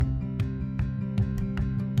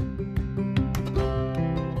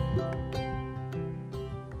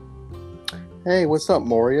Hey, what's up,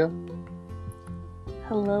 Mauria?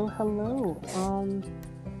 Hello, hello.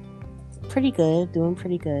 Pretty good, doing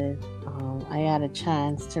pretty good. I had a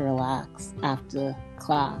chance to relax after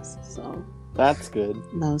class, so That's good.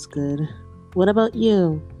 that was good. What about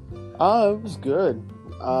you? It was good.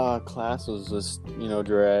 Class was just,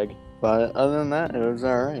 drag. But other than that, it was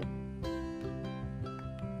alright.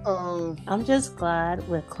 I'm just glad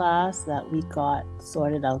with class that we got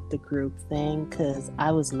sorted out the group thing because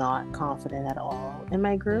I was not confident at all in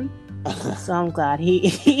my group. So I'm glad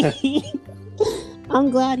I'm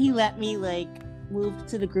glad he let me move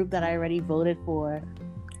to the group that I already voted for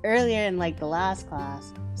earlier in the last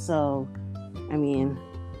class. So I mean,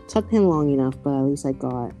 took him long enough, but at least I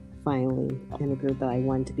got finally in a group that I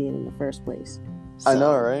wanted to be in the first place. I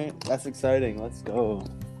know, right? That's exciting. Let's go.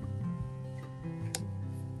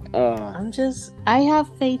 I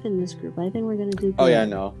have faith in this group. I think we're gonna do good. Oh yeah, I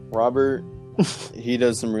know. Robert, he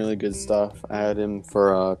does some really good stuff. I had him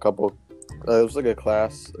for a couple. It was like a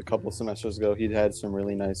class a couple semesters ago. He'd had some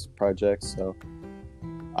really nice projects, so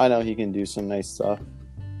I know he can do some nice stuff.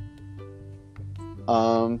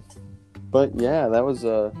 But yeah, that was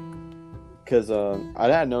because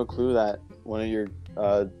I had no clue that one of your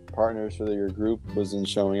partners for your group wasn't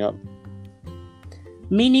showing up.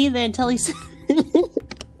 Me neither until he said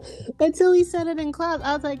until he said it in class.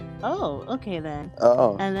 I was like, oh, okay then.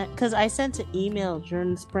 Oh. And then because I sent an email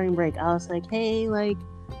during spring break, I was like, hey, when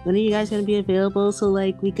are you guys gonna be available so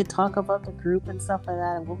we could talk about the group and stuff like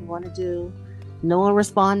that and what we want to do. No one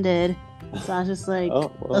responded, so I was just like,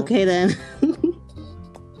 oh, well. Okay then.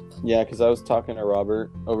 Yeah, because I was talking to Robert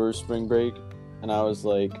over spring break, and I was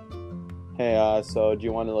like, hey, so do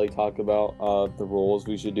you want to talk about the roles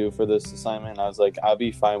we should do for this assignment? And I was like, I'll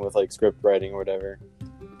be fine with script writing or whatever.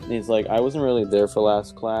 And he's like, I wasn't really there for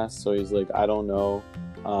last class, so he's like, I don't know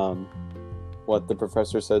what the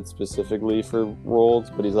professor said specifically for roles,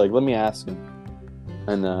 but he's like, let me ask him.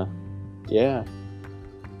 And yeah.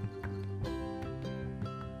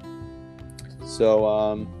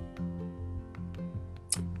 So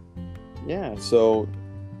yeah, so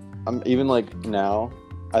I'm even now,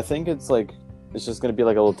 I think it's just gonna be a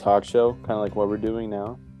little talk show, kind of like what we're doing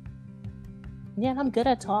now. Yeah, and I'm good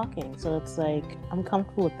at talking, so it's I'm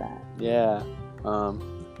comfortable with that. Yeah.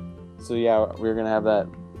 So yeah, we're gonna have that.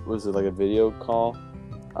 Was it a video call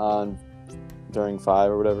during 5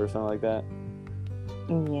 or whatever, something like that?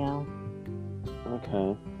 Yeah.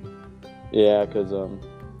 Okay. Yeah, because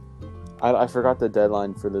I forgot the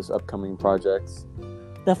deadline for this upcoming project.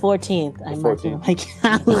 The 14th. I marked it on my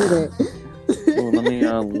calendar. Well, let me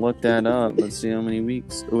look that up. Let's see how many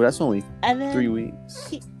weeks. Oh, that's only 3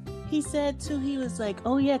 weeks. He said too, he was like,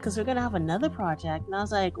 oh yeah, because we're gonna have another project. And I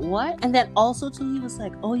was like, what? And then also too, he was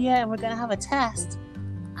like, oh yeah, and we're gonna have a test.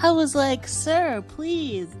 I was like, sir,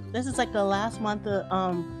 please. This is the last month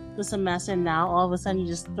of the semester. Now all of a sudden you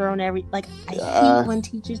just thrown I hate when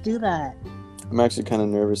teachers do that. I'm actually kind of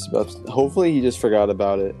nervous about. Hopefully he just forgot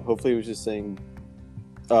about it. Hopefully he was just saying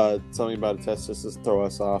something about a test just to throw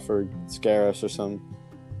us off or scare us or something.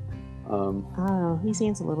 I don't know. He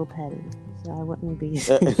seems a little petty, so I wouldn't be.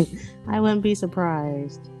 I wouldn't be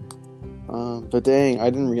surprised. But dang, I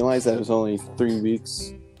didn't realize that it was only 3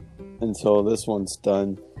 weeks until this one's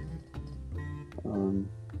done.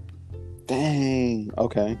 Dang.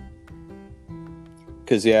 Okay.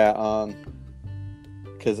 Because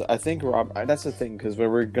because I think that's the thing. Because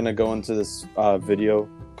when we're gonna go into this video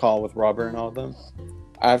call with Robert and all of them,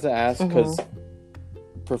 I have to ask because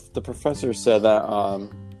the professor said that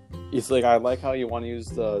he's like, I like how you want to use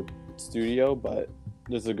the studio, but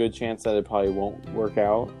there's a good chance that it probably won't work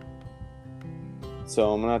out.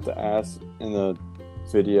 So I'm gonna have to ask in the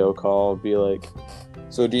video call, be like,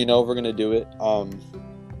 so do you know if we're gonna do it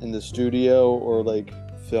in the studio or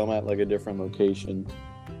film at a different location?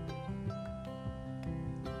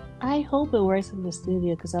 I hope it works in the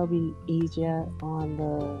studio because that'll be easier on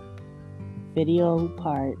the video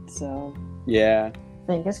part. So yeah,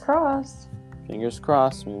 fingers crossed. Fingers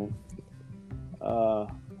crossed, man.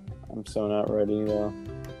 I'm so not ready though.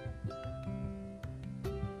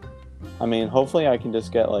 I mean, hopefully I can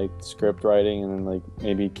just get script writing and then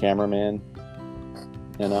maybe cameraman,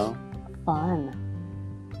 Fun.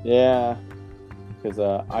 Yeah, because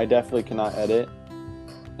I definitely cannot edit,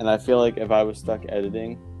 and I feel like if I was stuck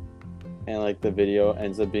editing and the video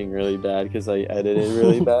ends up being really bad because I edited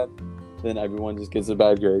really bad, then everyone just gets a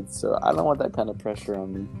bad grade. So I don't want that kind of pressure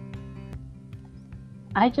on me.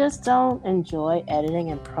 I just don't enjoy editing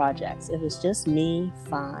in projects. If it's just me,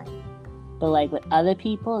 fine. But with other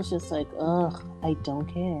people, it's just ugh, I don't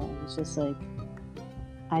care. It's just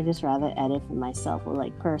I just rather edit for myself or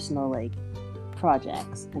personal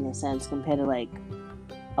projects in a sense compared to like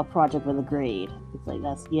a project with a grade. It's like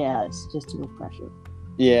it's just too much pressure.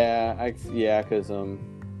 Because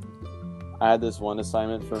I had this one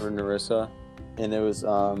assignment for Narissa, and it was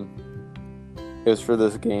for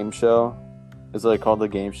this game show. It's like called the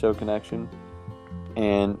Game Show Connection,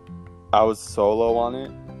 and I was solo on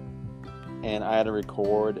it, and I had to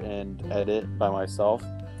record and edit by myself,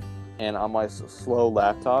 and on my slow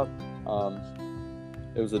laptop,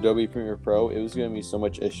 it was Adobe Premiere Pro. It was giving me so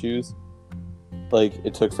much issues. Like,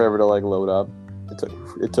 it took forever to like load up.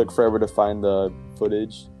 It took forever to find the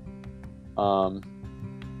footage. And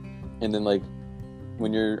then like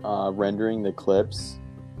when you're rendering the clips,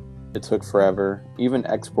 it took forever. Even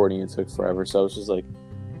exporting it took forever. So I was just like,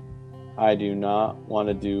 I do not want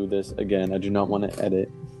to do this again. I do not want to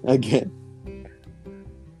edit again.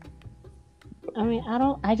 I mean,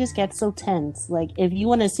 I just get so tense. Like, if you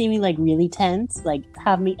want to see me, like, really tense, like,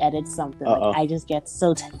 have me edit something. Like, I just get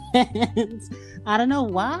so tense. I don't know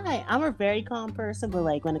why. I'm a very calm person, but,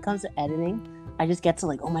 like, when it comes to editing, I just get to,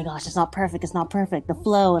 like, oh my gosh, it's not perfect, the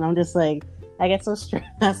flow. And I'm just, like, I get so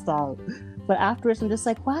stressed out. But afterwards, I'm just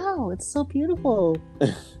like, wow, it's so beautiful.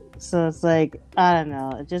 So it's like, I don't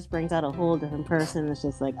know. It just brings out a whole different person. It's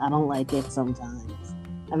just, like, I don't like it sometimes.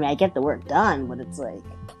 I mean, I get the work done, but it's, like...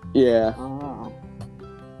 Yeah. Oh.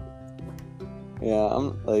 Yeah,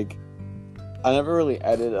 I'm like, I never really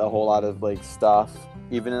edited a whole lot of like stuff,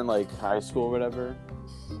 even in like high school or whatever.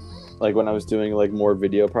 Like when I was doing like more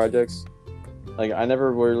video projects, like I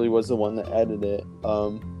never really was the one that edited it.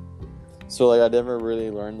 So like I never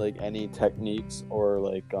really learned like any techniques or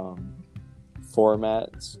like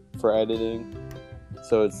formats for editing.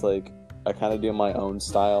 So it's like I kind of do my own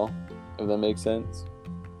style, if that makes sense.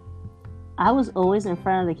 I was always in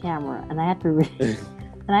front of the camera, and I had to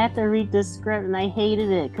read this script, and I hated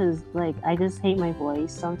it because, like, I just hate my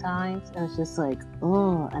voice sometimes, and it's just like,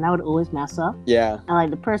 oh, and I would always mess up. Yeah. And like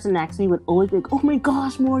the person next to me would always be like, "Oh my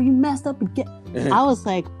gosh, Maury, you messed up again." I was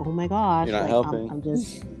like, "Oh my gosh, you're not like, helping."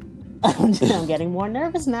 I'm getting more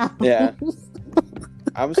nervous now. Yeah.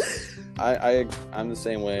 I'm the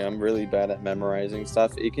same way. I'm really bad at memorizing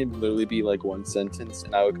stuff. It can literally be like one sentence,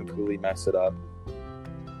 and I would completely mess it up.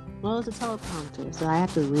 Well, it's a teleprompter, so I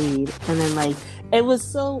have to read. And then, like, it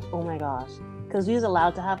was so, oh my gosh. Because we was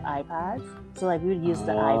allowed to have iPads. So, like, we would use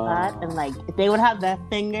the iPad, and, like, they would have that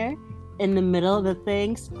finger in the middle of the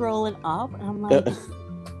thing scrolling up. And I'm like,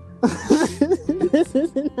 this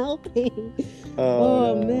isn't helping.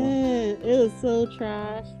 Oh no. Man. It was so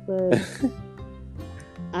trash. But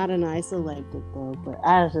I don't know. I still liked it, though. But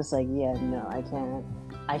I was just like, yeah, no, I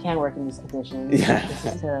can't work in these conditions. Yeah. This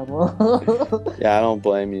is terrible. Yeah, I don't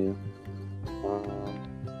blame you.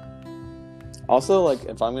 Also, like,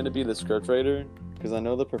 if I'm going to be the scriptwriter, because I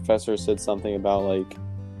know the professor said something about, like,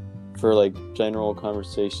 for, like, general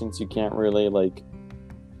conversations, you can't really, like,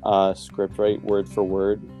 scriptwrite word for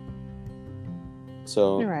word.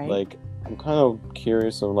 So, right. Like, I'm kind of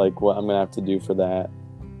curious of, like, what I'm going to have to do for that.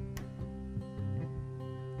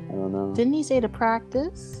 I don't know. Didn't he say to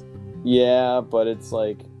practice? Yeah, but it's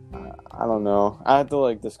like, I don't know. I have to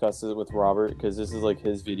like discuss it with Robert because this is like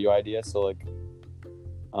his video idea. So like,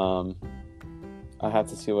 I have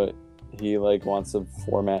to see what he like wants to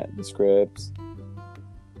format the scripts.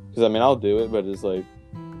 Because I mean, I'll do it, but it's like,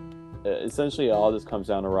 essentially, it all just comes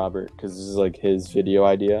down to Robert because this is like his video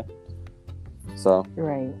idea. So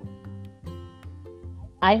right.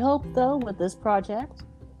 I hope though with this project,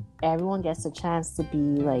 everyone gets a chance to be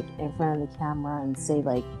like in front of the camera and say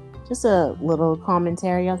like. Just a little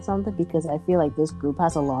commentary on something because I feel like this group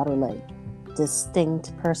has a lot of like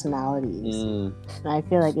distinct personalities and I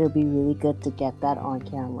feel like it would be really good to get that on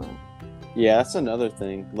camera. Yeah, that's another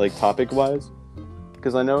thing, like topic wise,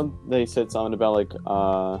 because I know they said something about like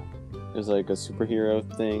there's like a superhero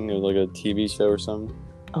thing or like a TV show or something.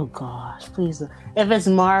 Oh gosh, please, if it's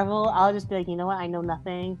Marvel, I'll just be like, you know what, I know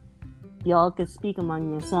nothing. Y'all could speak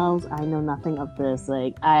among yourselves. I know nothing of this.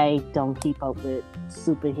 Like, I don't keep up with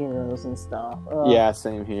superheroes and stuff. Yeah,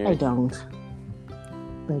 same here. I don't.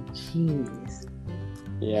 Like, jeez.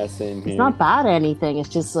 Yeah, same here. It's not bad or anything. It's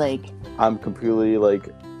just like... I'm completely, like,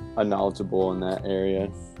 unknowledgeable in that area.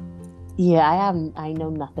 Yeah, I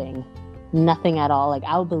know nothing. Nothing at all. Like,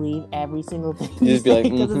 I'll believe every single thing you just be like,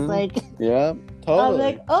 because it's like... Yeah, totally. I'm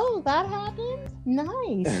like, oh, that happened?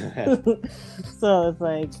 Nice. So it's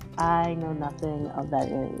like, I know nothing of that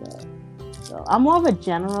area. So I'm more of a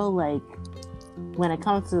general, like, when it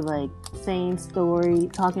comes to, like, saying story,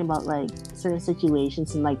 talking about, like, certain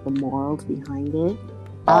situations and, like, the morals behind it.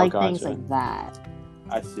 I like things like that.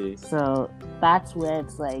 I see. So that's where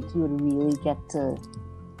it's like, you would really get to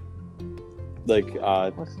like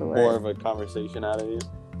What's the more word? of a conversation out of you.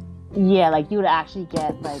 Yeah, like you would actually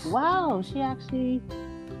get like, wow, she actually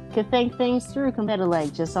could think things through compared to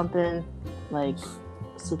like just something like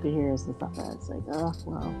superheroes and stuff. That's like, oh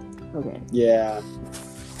well, okay. Yeah.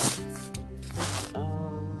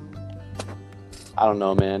 I don't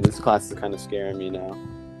know, man. This class is kind of scaring me now.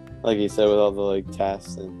 Like you said, with all the like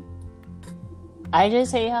tests and. I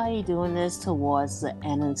just hate how he doing this towards the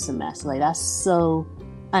end of the semester. Like that's so,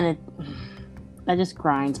 that just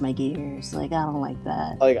grinds my gears. Like I don't like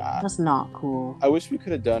that. Like that's not cool. I wish we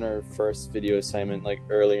could have done our first video assignment like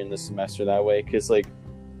earlier in the semester that way, because like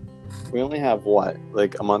we only have what,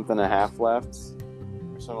 like a month and a half left,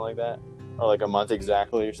 or something like that, or like a month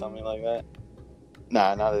exactly, or something like that.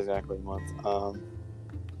 Nah, not exactly a month.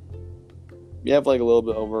 We have like a little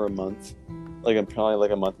bit over a month, like probably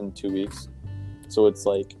like a month and 2 weeks. So it's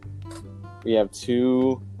like we have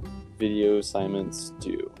 2 video assignments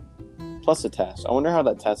due, plus a test. I wonder how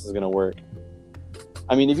that test is gonna work.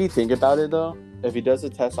 I mean, if you think about it though, if he does a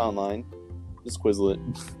test online, just Quizlet.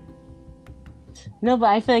 No, but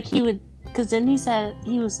I feel like he would, because then he said,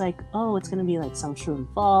 he was like, oh, it's gonna be like some true and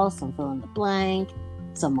false, some fill in the blank,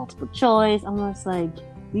 some multiple choice. I'm just like,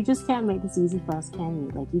 you just can't make this easy for us, can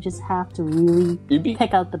you? Like, you just have to really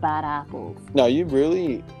pick out the bad apples. No, you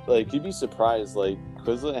really, like, you'd be surprised. Like,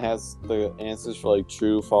 Quizlet has the answers for, like,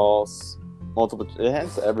 true, false, multiple. It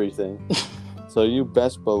has everything. So you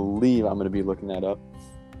best believe I'm going to be looking that up.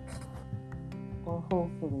 Well,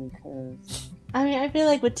 hopefully, because I mean, I feel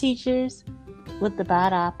like with teachers, with the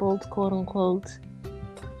bad apples, quote unquote,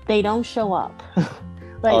 they don't show up.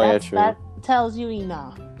 Like, that tells you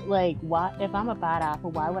enough. Like, why? If I'm a bad apple,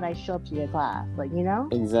 why would I show up to your class? Like, you know?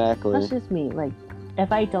 Exactly. That's just me. Like,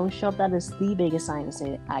 if I don't show up, that is the biggest sign to say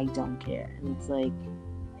that I don't care. And it's like,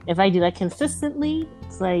 if I do that consistently,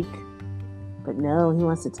 it's like, but no, he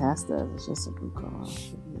wants to test us. It's just a good call.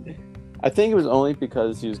 I think it was only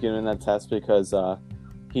because he was giving that test because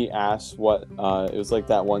he asked what it was like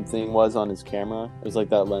that one thing was on his camera. It was like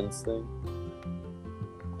that lens thing.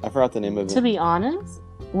 I forgot the name of it. To be honest,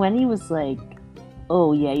 when he was like,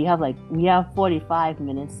 oh yeah, we have 45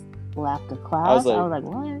 minutes left of class. I was like,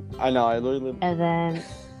 what? I know, I literally. And then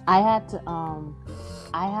I had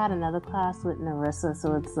had another class with Narissa,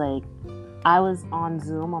 so it's like I was on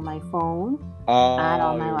Zoom on my phone and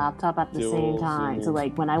on my laptop at the same time. Zoom. So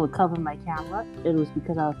like when I would cover my camera, it was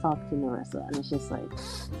because I was talking to Narissa, and it's just like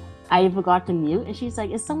I forgot to mute, and she's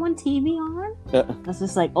like, "Is someone TV on?" Yeah. I was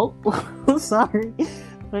just like, "Oh, sorry,"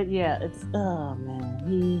 but yeah, it's oh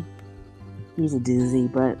man, he's a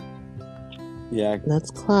doozy, but yeah, that's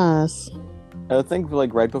class. I think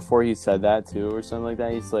like right before he said that too, or something like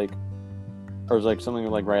that, he's like, or it was like something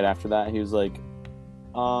like right after that, he was like,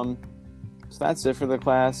 so that's it for the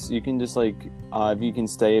class. You can just like, you can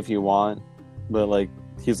stay if you want, but like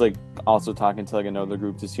he's like also talking to like another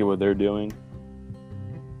group to see what they're doing,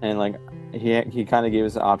 and like he kind of gave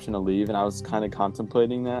us the option to leave, and I was kind of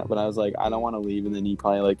contemplating that, but I was like, I don't want to leave, and then he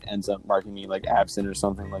probably like ends up marking me like absent or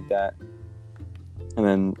something like that. And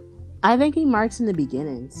then I think he marks in the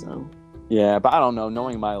beginning, so yeah, but I don't know,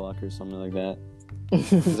 knowing my luck or something like that.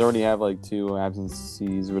 He's already have like 2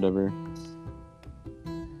 absences or whatever.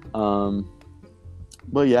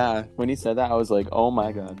 But yeah, when he said that, I was like, oh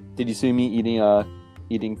my god. Did you see me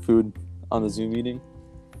eating food on the Zoom meeting?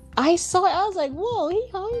 I saw it. I was like, whoa, he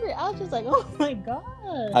hungry. I was just like, oh my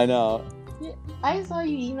god. I know. Yeah, I saw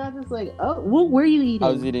you eating. I was just like, oh, what were you eating?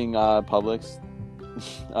 I was eating Publix.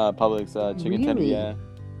 Publix chicken tender, yeah.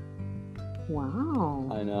 Wow.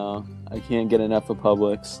 I know. I can't get enough of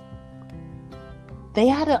Publix. They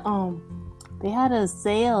had a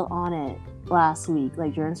sale on it last week,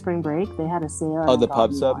 like during spring break. They had a sale. Oh, the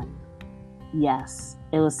Pub Sub? Yes.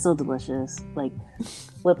 It was so delicious. Like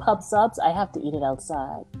with Pub Subs, I have to eat it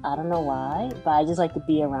outside. I don't know why, but I just like to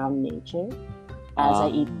be around nature as I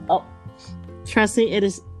eat. Oh, trust me, it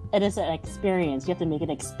is an experience. You have to make an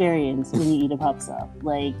experience when you eat a Pub Sub.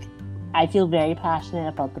 Like, I feel very passionate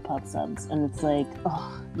about the Pub Subs, and it's like,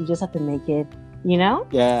 oh, you just have to make it, you know?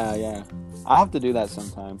 Yeah. I'll have to do that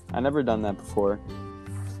sometime. I've never done that before.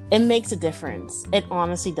 It makes a difference. It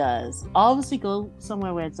honestly does. Obviously, go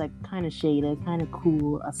somewhere where it's like kind of shaded, kind of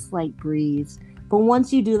cool, a slight breeze. But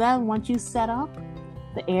once you do that, once you set up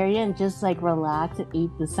the area and just like relax and eat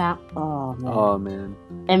the sound, oh man,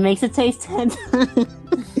 it makes it taste 10 times.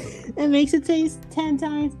 It makes it taste 10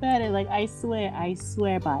 times better. Like I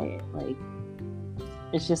swear by it. Like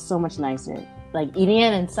it's just so much nicer. Like eating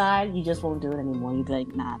it inside, you just won't do it anymore. You'd be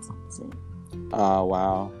like, nah, it's not the same. Oh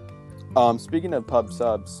wow. Speaking of Pub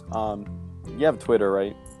Subs, you have Twitter,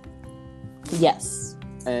 right? Yes.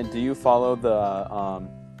 And do you follow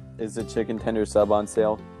is the chicken tender sub on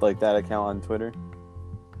sale? Like that account on Twitter?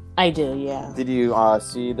 I do, yeah. Did you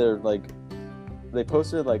see their like? They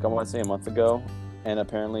posted like I want to say a month ago, and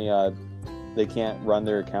apparently they can't run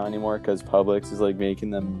their account anymore because Publix is like making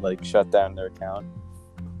them like shut down their account.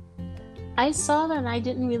 I saw that and I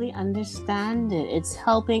didn't really understand it. It's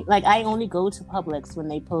helping. Like I only go to Publix when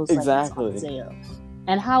they post like Exactly. it's on sale.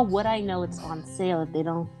 And how would I know it's on sale if they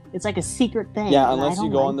don't? It's like a secret thing. Yeah, unless you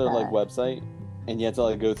go on their like website and you have to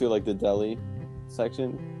like go through like the deli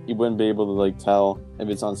section, you wouldn't be able to like tell if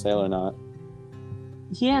it's on sale or not.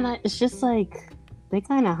 Yeah, and it's just like they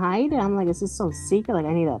kind of hide it. I'm like, it's just so secret. Like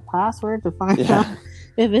I need a password to find out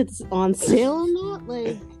if it's on sale or not.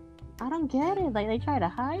 Like I don't get it. Like they try to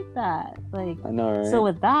hide that. Like I know, right? So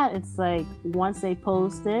with that, it's like once they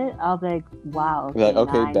post it, I'll be like, wow. Like,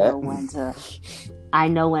 okay, I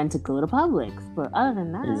know when to go to Publix. But other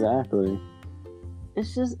than that, exactly.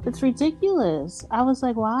 It's ridiculous. I was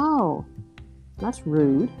like, wow, that's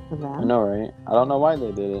rude for them. I know, right? I don't know why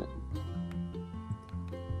they did it.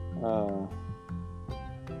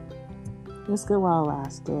 It was good while it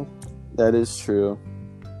lasted. That is true.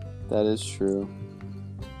 That is true.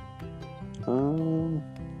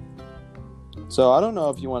 So I don't know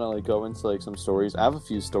if you want to like go into like some stories. I have a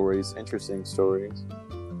few stories, interesting stories.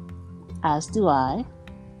 As do I.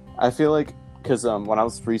 I feel like because when I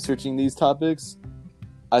was researching these topics,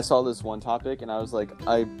 I saw this one topic and I was like,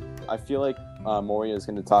 I feel like Mauria is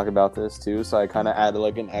going to talk about this too, so I kind of added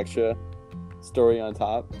like an extra story on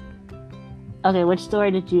top. Okay, which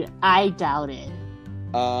story did you? I doubt it.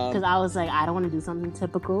 Because I was like, I don't want to do something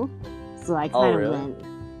typical, so I kind of went.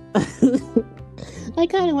 I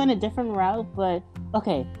kind of went a different route, but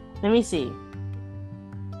okay. Let me see.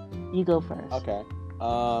 You go first. Okay.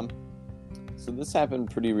 So this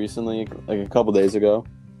happened pretty recently, like a couple days ago,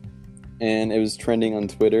 and it was trending on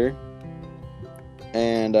Twitter.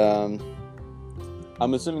 And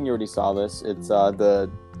I'm assuming you already saw this. It's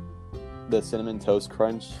the cinnamon toast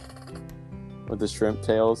crunch with the shrimp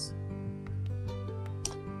tails.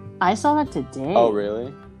 I saw that today. Oh,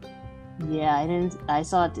 really? Yeah, I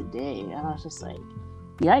saw it today, and I was just like,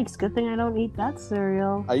 "Yikes! Good thing I don't eat that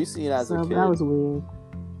cereal." I used to eat it as a kid. That was weird.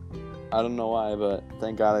 I don't know why, but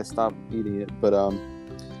thank God I stopped eating it. But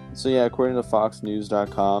so yeah, according to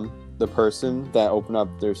FoxNews.com, the person that opened up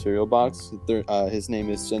their cereal box, his name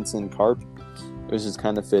is Jensen Karp, which is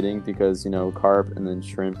kind of fitting because carp and then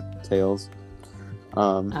shrimp tails.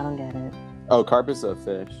 I don't get it. Oh, carp is a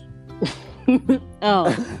fish.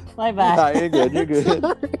 Oh, my bad. Nah, you're good. You're good.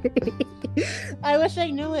 I wish I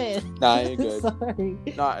knew it. Nah, you're good. Sorry.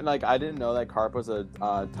 No, like I didn't know that carp was a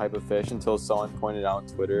type of fish until someone pointed out on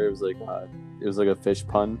Twitter. It was like a fish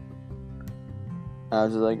pun. I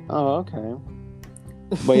was just like, oh, okay.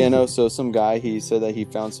 But yeah, no. So some guy, he said that he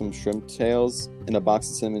found some shrimp tails in a box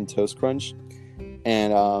of cinnamon toast crunch,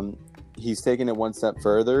 and he's taken it one step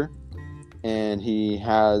further, and he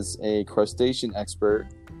has a crustacean expert.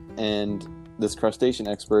 And this crustacean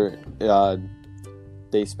expert,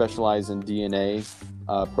 they specialize in DNA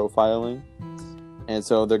profiling. And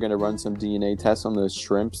so they're going to run some DNA tests on the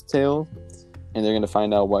shrimp's tail. And they're going to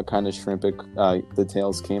find out what kind of shrimp the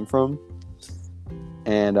tails came from.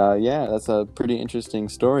 And yeah, that's a pretty interesting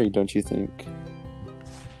story, don't you think?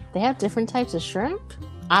 They have different types of shrimp?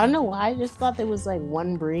 I don't know why. I just thought there was like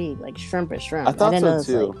one breed, like shrimp is shrimp. I thought so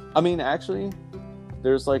too. Like... I mean, actually,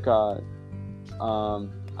 there's like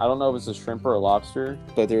I don't know if it's a shrimp or a lobster,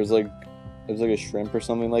 but there's like a shrimp or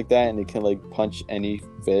something like that, and it can like punch any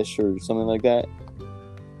fish or something like that.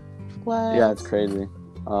 What? Yeah, it's crazy.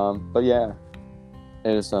 But yeah,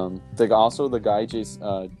 it's like also the guy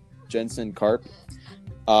Jensen Karp.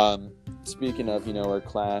 Speaking of our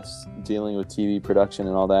class dealing with TV production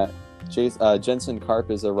and all that, Jensen Karp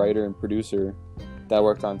is a writer and producer that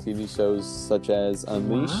worked on TV shows such as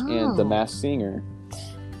Unleashed and The Masked Singer.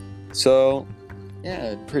 So.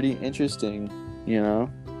 Yeah, pretty interesting,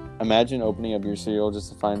 Imagine opening up your cereal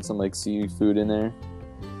just to find some, like, seafood in there.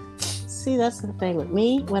 See, that's the thing with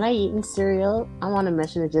me. When I eat cereal, I'm on a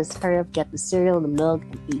mission to just hurry up, get the cereal, the milk,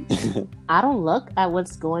 and eat. I don't look at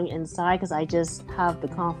what's going inside because I just have the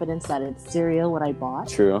confidence that it's cereal, what I bought.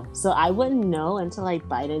 True. So I wouldn't know until I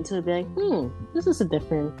bite into it, be like, this is a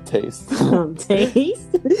different taste.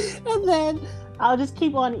 taste. And then... I'll just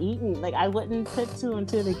keep on eating. Like, I wouldn't put two and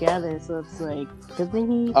two together. So it's like, good thing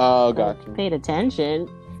he gotcha. Paid attention.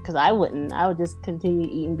 Because I wouldn't. I would just continue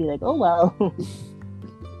eating and be like, oh, well.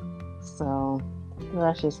 So,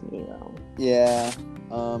 that's just me, though. Yeah.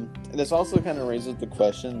 This also kind of raises the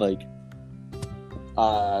question, like,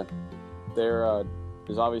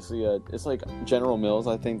 there's obviously it's like General Mills.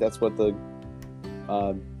 I think that's what the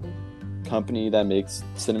company that makes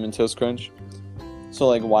Cinnamon Toast Crunch. So,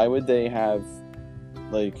 like, why would they have,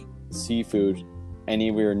 like, seafood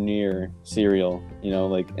anywhere near cereal, you know,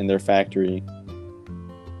 like, in their factory,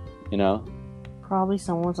 you know? Probably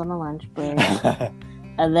someone's on a lunch break.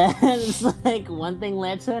 And then it's like one thing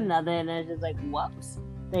led to another, and it's just like, whoops.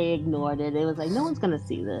 They ignored it. It was like, no one's going to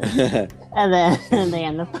see this. And then they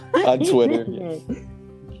end up on Twitter.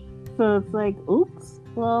 So it's like, oops.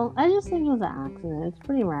 Well, I just think it was an accident. It's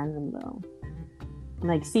pretty random, though.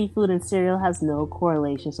 Like, seafood and cereal has no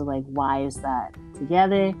correlation, so, like, why is that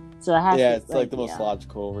together? So it has yeah, it's like the most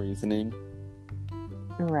logical reasoning.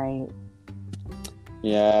 Right.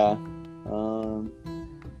 Yeah.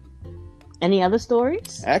 Any other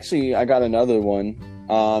stories? Actually, I got another one.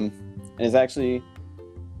 And it's actually,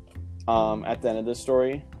 at the end of the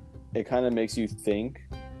story, it kind of makes you think,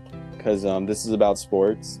 because this is about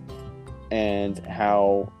sports and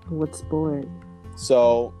how... What sport?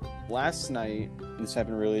 So, last night, this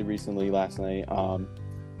happened really recently last night,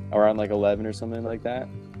 around like 11 or something like that.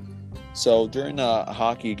 So, during a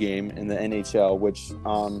hockey game in the NHL, which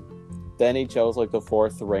the NHL is like the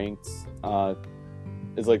 4th ranked,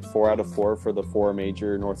 is like 4 out of 4 for the 4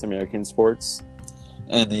 major North American sports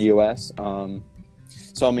in the US.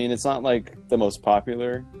 So, I mean, it's not like the most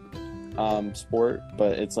popular sport,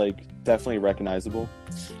 but it's like definitely recognizable.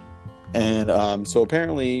 And so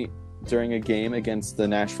apparently during a game against the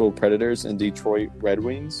Nashville Predators and Detroit Red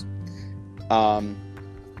Wings,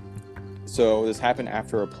 so this happened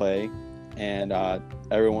after a play, and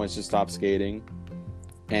everyone just stopped skating.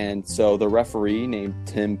 And so the referee, named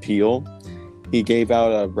Tim Peel, he gave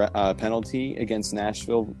out a penalty against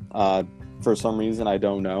Nashville for some reason, I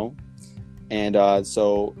don't know. And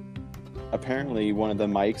so apparently one of the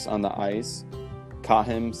mics on the ice caught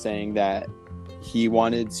him saying that he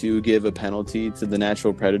wanted to give a penalty to the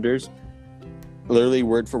Nashville Predators. Literally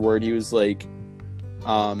word for word, he was like,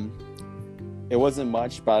 it wasn't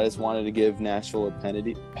much, but I just wanted to give Nashville a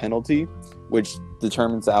penalty, which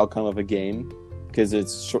determines the outcome of a game, because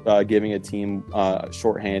it's giving a team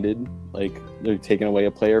shorthanded, like they're taking away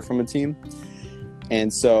a player from a team.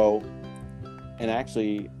 And so, and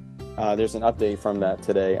actually, there's an update from that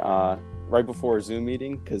today, right before a Zoom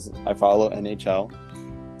meeting, because I follow NHL,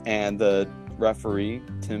 and the referee,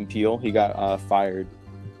 Tim Peel, he got fired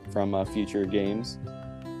from future games.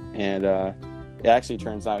 And it actually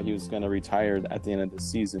turns out he was going to retire at the end of the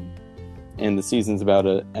season. And the season's about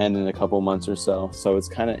to end in a couple months or so. So it's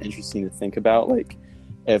kind of interesting to think about, like,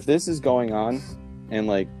 if this is going on and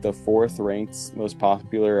like the 4th ranked most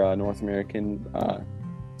popular North American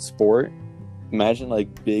sport, imagine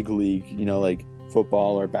like big league, you know, like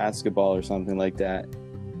football or basketball or something like that.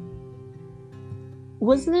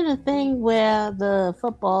 Wasn't it a thing where the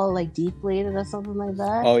football like deflated or something like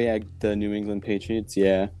that? Oh yeah, the New England Patriots,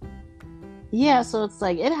 yeah. Yeah, so it's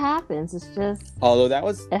like, it happens. It's just... Although that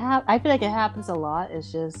was... I feel like it happens a lot.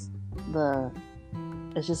 It's just a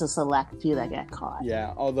select few that get caught.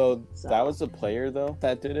 Yeah, although that was the player, though,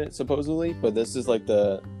 that did it, supposedly. But this is, like,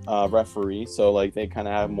 the referee. So, like, they kind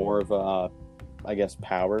of have more of a, I guess,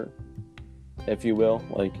 power, if you will,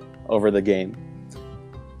 like, over the game.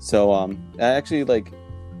 So, actually, like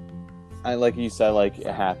you said, like,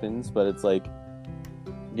 it happens. But it's, like,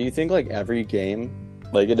 do you think, like, every game...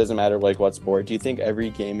 Like, it doesn't matter, like, what sport. Do you think every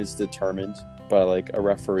game is determined by, like, a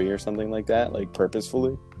referee or something like that? Like,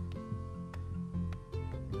 purposefully?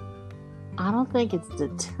 I don't think it's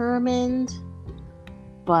determined,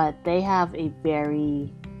 but they have a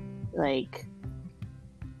very, like...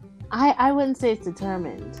 I wouldn't say it's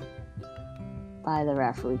determined by the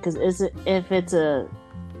referee. Because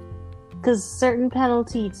because certain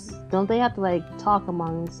penalties, don't they have to, like, talk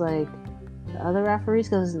amongst, like... the other referees,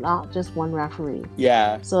 because it's not just one referee.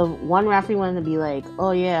 Yeah. So one referee wanted to be like,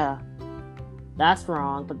 oh yeah, that's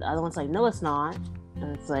wrong, but the other one's like, no, it's not.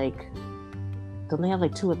 And it's like, don't they have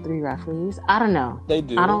like 2 or 3 referees? I don't know. They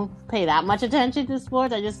do. I don't pay that much attention to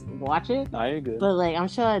sports. I just watch it. No, you're good. But like, I'm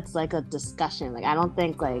sure it's like a discussion. Like, I don't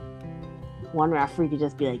think like one referee could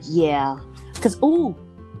just be like, yeah. Because,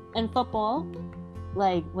 in football,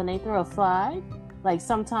 like when they throw a flag, like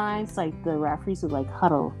sometimes like the referees would like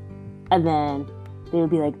huddle. And then they would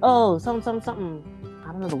be like, oh, something.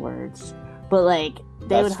 I don't know the words. But, like,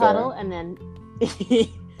 they would huddle and then...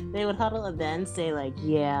 they would huddle and then say, like,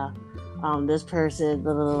 yeah, this person,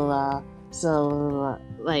 blah, blah, blah. So,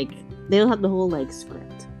 like, they don't have the whole, like,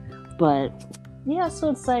 script. But, yeah, so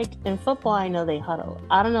it's like, in football, I know they huddle.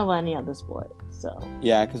 I don't know about any other sport, so...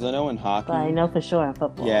 Yeah, because I know in hockey... But I know for sure in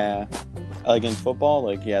football. Yeah. Like, in football,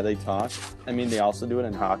 like, yeah, they talk. I mean, they also do it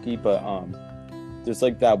in hockey, but, there's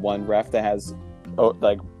like that one ref that has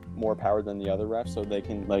like more power than the other ref, so they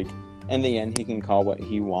can like in the end, he can call what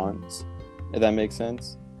he wants. If that makes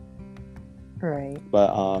sense. Right.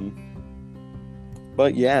 But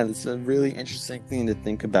yeah, it's a really interesting thing to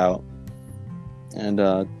think about. And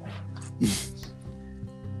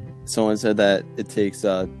someone said that it takes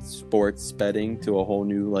sports betting to a whole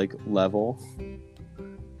new like level.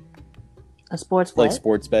 A sports like what?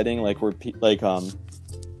 sports betting, like where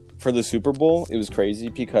for the Super Bowl, it was crazy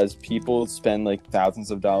because people spend like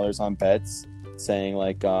thousands of dollars on bets, saying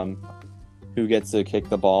like who gets to kick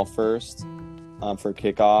the ball first for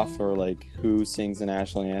kickoff, or like who sings the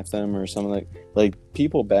national anthem, or something like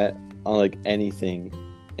people bet on like anything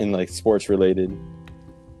in like sports related,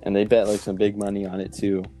 and they bet like some big money on it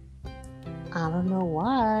too. I don't know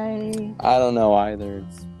why. I don't know either.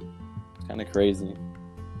 It's kind of crazy.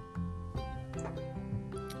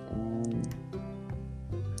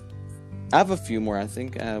 I have a few more. I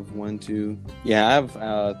think I have 1, 2. Yeah, I have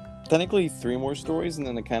technically 3 more stories, and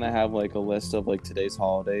then I kind of have like a list of like today's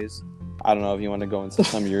holidays. I don't know if you want to go into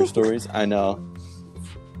some of your stories. I know.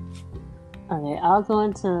 Okay, I'll go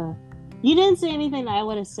into. You didn't say anything that I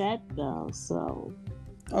would have said though, so.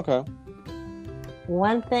 Okay.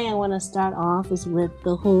 One thing I want to start off is with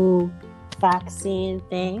the whole vaccine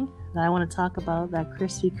thing that I want to talk about. That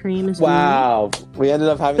Krispy Kreme is. Wow, we ended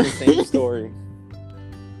up having the same story.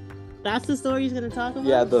 That's the story he's going to talk about?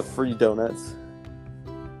 Yeah, the free donuts.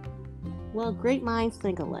 Well, great minds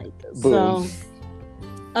think alike. Boom. So,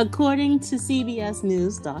 according to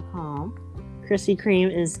CBSNews.com, Krispy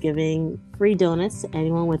Kreme is giving free donuts to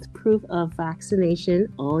anyone with proof of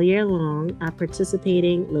vaccination all year long at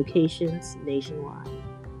participating locations nationwide.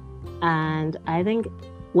 And I think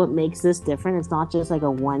what makes this different, it's not just like a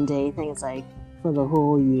one-day thing, it's like for the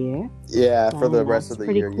whole year. Yeah, for the rest of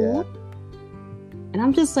the year, cool. yeah. And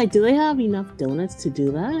I'm just like, do they have enough donuts to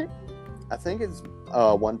do that? I think it's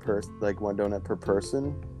one donut per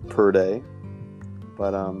person per day.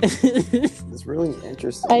 But it's really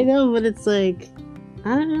interesting. I know, but it's like,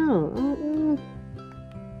 I don't know.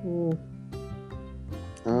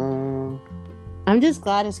 I'm just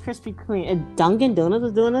glad it's Krispy Kreme. If Dunkin' Donuts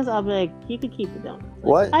is doing this, I'll be like, you could keep the donuts. Like,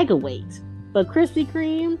 What? I could wait. But Krispy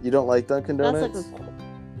Kreme, You don't like Dunkin' Donuts? that's like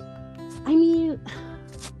I mean,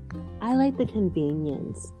 I like the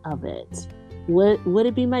convenience of it. Would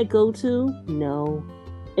it be my go-to? No.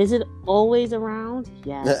 Is it always around?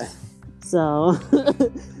 Yes. So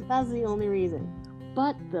that's the only reason.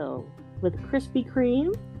 But though, with Krispy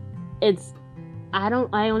Kreme,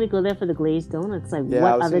 I only go there for the glazed donuts. Like, Yeah,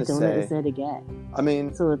 what other donut is there to get? I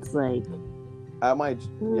mean, So it's like at my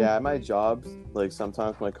job, like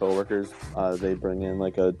sometimes my coworkers, they bring in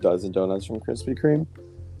like a dozen donuts from Krispy Kreme,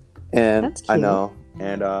 and That's I cute. know,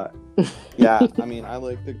 and yeah, I mean, I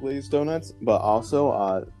like the glazed donuts, but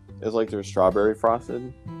also it's like their strawberry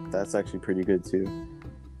frosted. That's actually pretty good too.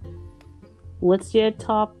 What's your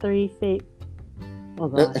top 3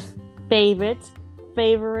 favorite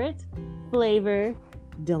flavor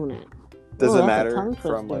donut? Does Oh, it that's a matter tongue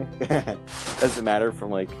from twister. like? Does it matter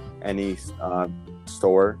from like any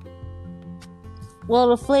store? Well,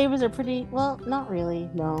 the flavors are pretty. Well, not really.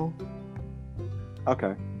 No.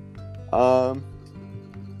 Okay. I'll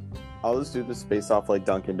just do this based off like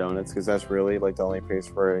Dunkin' Donuts, because that's really like the only place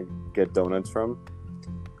where I get donuts from.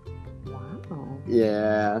 Wow.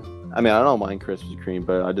 Yeah. I mean, I don't mind Krispy Kreme,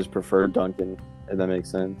 but I just prefer Dunkin', if that makes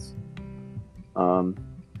sense.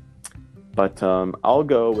 But I'll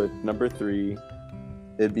go with number 3.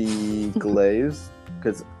 It'd be glazed,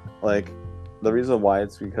 because like the reason why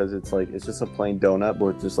it's because it's just a plain donut, but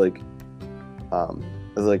with just like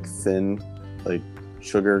there's like thin like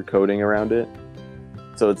sugar coating around it.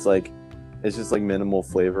 So it's just like minimal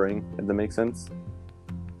flavoring, if that makes sense.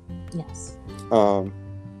 Yes.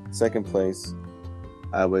 Second place,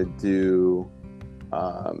 I would do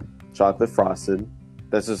chocolate frosted.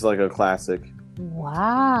 That's just like a classic.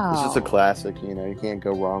 Wow. It's just a classic, you can't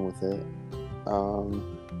go wrong with it.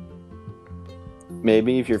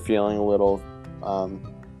 Maybe if you're feeling a little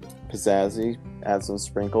pizzazzy, add some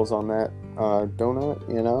sprinkles on that donut,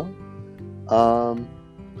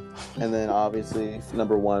 and then obviously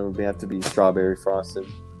number 1 would have to be strawberry frosted.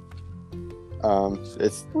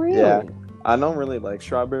 It's Really? Yeah, I don't really like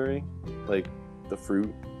strawberry, like the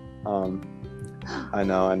fruit. I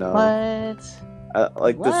know. What? I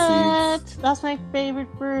like the seeds. That's my favorite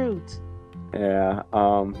fruit. Yeah.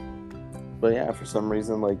 But yeah, for some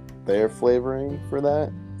reason, like their flavoring for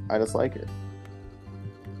that, I just like it.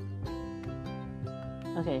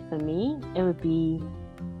 Okay, for me, it would be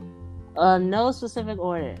no specific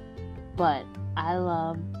order, but I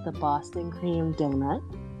love the Boston cream donut.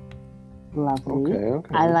 Lovely.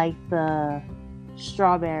 Okay. I like the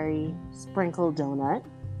strawberry sprinkle donut.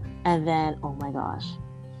 And then, oh my gosh.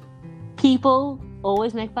 People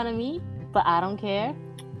always make fun of me, but I don't care.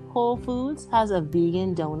 Whole Foods has a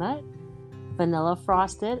vegan donut, vanilla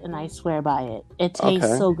frosted, and I swear by it. It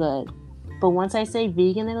tastes so good. But once I say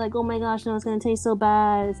vegan, they're like, oh my gosh, no, it's going to taste so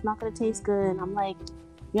bad. It's not going to taste good. And I'm like,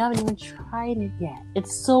 you haven't even tried it yet.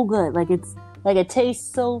 It's so good. Like, it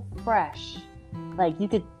tastes so fresh. Like, you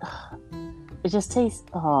could, it just tastes,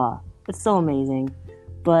 it's so amazing.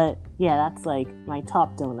 But yeah, that's like my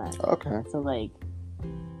top donut. Okay. So like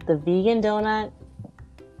the vegan donut,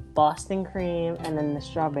 Boston cream, and then the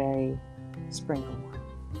strawberry sprinkle one.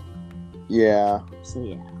 Yeah. So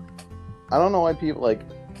yeah. I don't know why people like.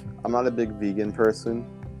 I'm not a big vegan person,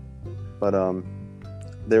 but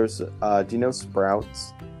there's do you know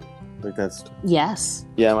Sprouts? Like that's. Yes.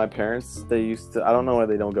 Yeah, my parents, they used to. I don't know why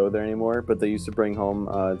they don't go there anymore, but they used to bring home.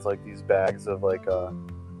 It's like these bags of like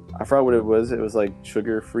I forgot what it was. It was like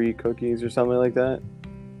sugar-free cookies or something like that.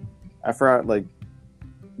 I forgot like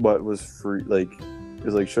what was free. Like it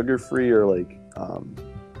was like sugar-free or like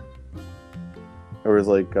it was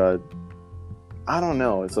like I don't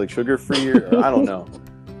know. It's like sugar-free or I don't know,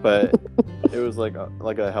 but it was like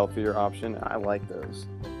a healthier option. I like those.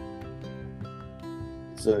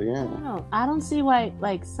 So yeah. I don't see why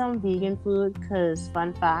like some vegan food. Because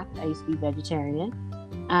fun fact, I used to be vegetarian,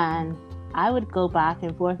 and I would go back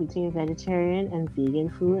and forth between vegetarian and vegan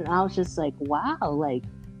food, and I was just like, wow, like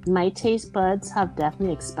my taste buds have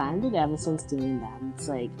definitely expanded ever since doing that. It's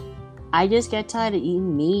like I just get tired of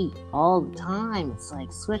eating meat all the time. It's like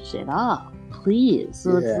switch it up, please.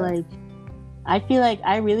 So It's like I feel like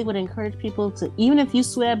I really would encourage people to, even if you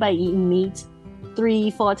swear by eating meat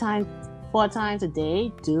 3-4 times a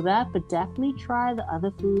day, do that, but definitely try the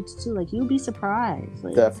other foods too. Like you'll be surprised.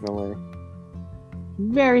 Like, definitely.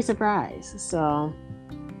 Very surprised. So,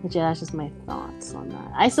 but yeah, that's just my thoughts on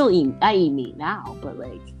that. I eat meat now, but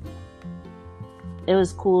like, it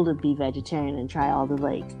was cool to be vegetarian and try all the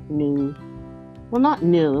like new, well, not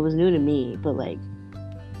new, it was new to me, but like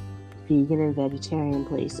vegan and vegetarian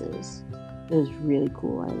places. It was really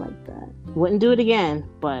cool. I liked that. Wouldn't do it again,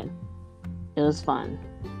 but it was fun.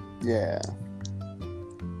 Yeah.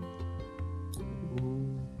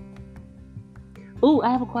 Ooh, I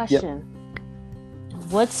have a question. Yep.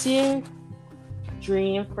 What's your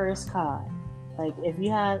dream first car? Like, if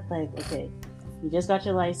you had, like, okay, you just got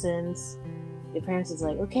your license, your parents is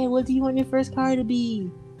like, okay, what do you want your first car to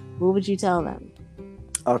be? What would you tell them?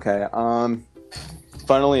 Okay,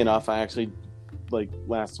 funnily enough, I actually, like,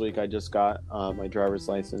 last week I just got my driver's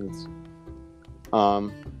license.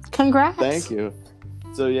 Congrats! Thank you.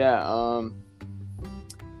 So, yeah,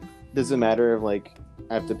 does it matter if, like,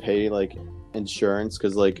 I have to pay, like, insurance?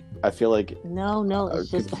 Because like I feel like no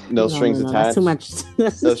it's just no strings attached. That's too much. No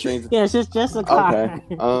strings. Yeah, it's just a car.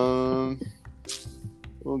 Okay.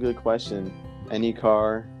 Well, good question. Any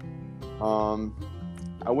car.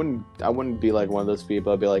 I wouldn't be like one of those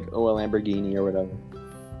people. I'd be like, oh, a Lamborghini or whatever.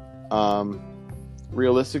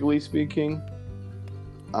 Realistically speaking,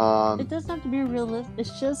 it doesn't have to be realistic.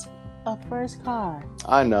 It's just a first car.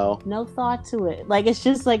 I know. No thought to it. Like it's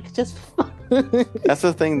just fun. That's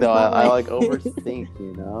the thing, though. I like overthink,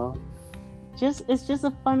 you know. It's just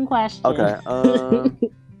a fun question. Okay.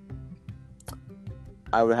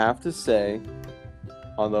 I would have to say,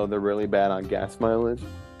 although they're really bad on gas mileage,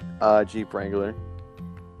 Jeep Wrangler.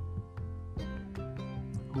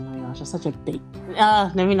 Oh my gosh, that's such a big.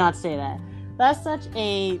 Let me not say that. That's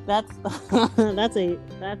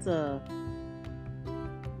a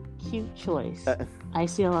cute choice. I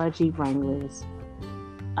see a lot of Jeep Wranglers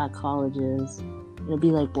at colleges. It'll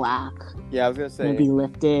be like black. Yeah, I was gonna say it'll be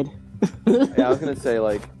lifted. Yeah, I was gonna say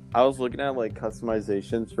like I was looking at like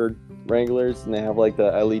customizations for Wranglers, and they have like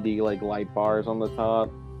the LED like light bars on the top.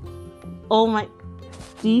 Oh my!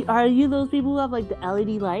 Are you those people who have like the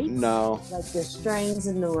LED lights? No. Like the strings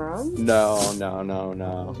in the room? No.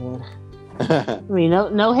 Oh, I mean,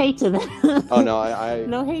 no hate to them. Oh no, I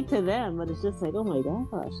no hate to them, but it's just like, oh my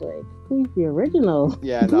gosh, like please be original.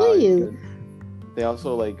 Yeah, please. No. They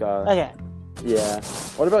also like. Okay. Yeah.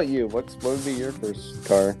 What about you? What would be your first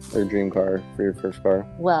car or dream car for your first car?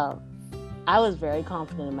 Well, I was very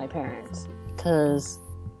confident in my parents because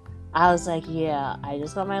I was like, yeah, I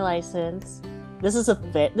just got my license. This was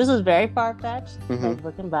very far-fetched, like,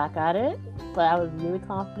 looking back at it, but I was really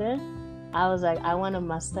confident. I was like, I want a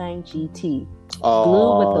Mustang GT,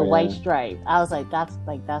 blue with the white stripe. I was like, that's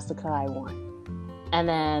the car I want. And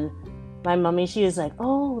then my mommy, she was like,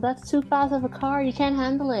 oh, that's too fast of a car. You can't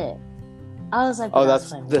handle it. I was like,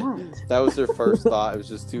 that was her first thought. It was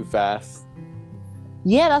just too fast.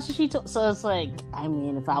 Yeah, that's what she told. So it's like, I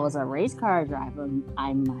mean, if I was a race car driver,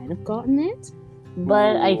 I might have gotten it.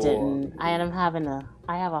 But I Ooh. didn't. I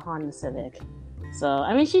have a Honda Civic. So,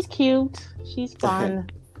 I mean, she's cute. She's fun.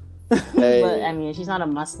 Hey. But, I mean, she's not a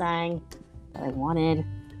Mustang that I wanted.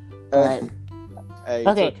 But, hey,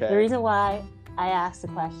 okay, the reason why I asked the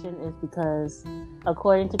question is because,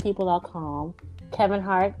 according to People.com, Kevin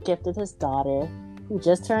Hart gifted his daughter, who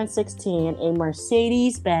just turned 16, a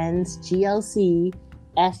Mercedes-Benz GLC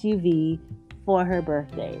SUV for her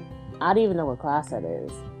birthday. I don't even know what class that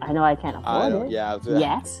is. I know I can't afford it. Yeah.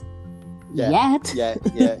 Yet.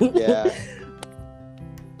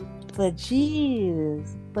 But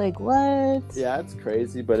jeez, like what? Yeah, it's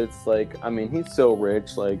crazy, but it's like, I mean, he's so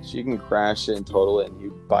rich, like she can crash it and total it and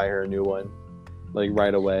you buy her a new one, like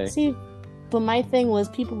right away. See, but my thing was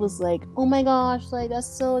people was like, oh my gosh, like that's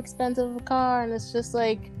so expensive of a car, and it's just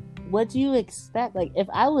like, what do you expect? Like if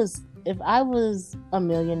I was a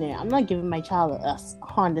millionaire, I'm not giving my child a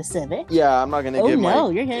Honda Civic. Yeah, I'm not gonna give my.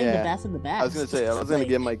 You're getting the best of the best. I was gonna say I was gonna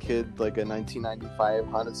give my kid like a 1995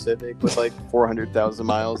 Honda Civic with like 400,000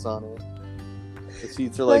 miles on it. The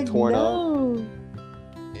seats are like torn up.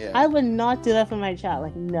 Yeah, I would not do that for my child.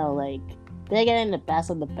 Like no, like they're getting the best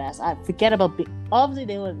of the best. I forget about obviously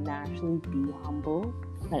they would naturally be humble.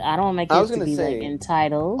 Like I don't want my kids to be like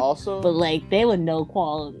entitled. Also, but like they would know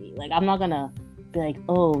quality. Like I'm not gonna be like,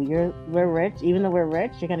 oh, we're rich. Even though we're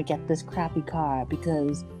rich, you're gonna get this crappy car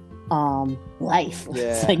because life. Yeah.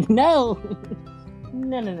 It's like no.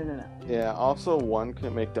 No. Yeah, also one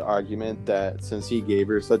could make the argument that since he gave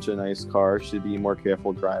her such a nice car, she'd be more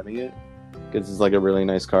careful driving it because it's like a really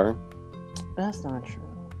nice car. That's not true.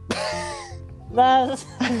 No, it's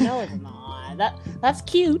not. That's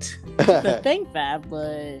cute to think that,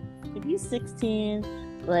 but if you're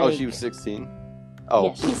 16, like... Oh, she was 16? Oh.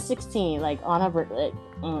 Yeah, she's 16, like, on her birthday.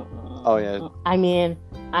 Oh, yeah. I mean,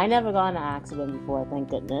 I never got in an accident before, thank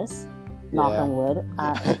goodness. Knock on wood.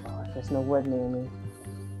 Oh, gosh, there's no wood near me.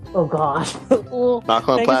 Oh, gosh. Knock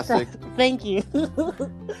on plastic. Thank you.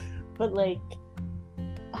 But, like,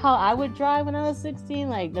 how I would drive when I was 16,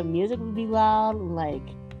 like, the music would be loud, and, like...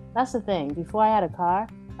 That's the thing. Before I had a car,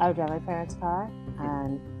 I would drive my parents' car,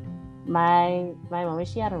 and my mommy,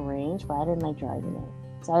 she had a Range, but I didn't like driving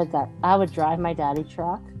it. So I would drive my daddy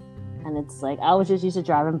truck, and it's like I was just used to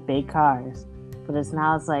driving big cars, but it's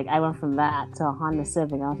like I went from that to a Honda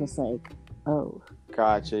Civic. I was just like, oh,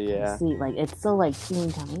 gotcha, yeah. See, like it's still like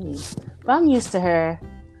teeny tiny, but I'm used to her.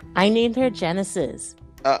 I named her Genesis,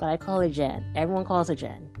 but I call her Jen. Everyone calls her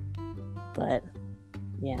Jen, but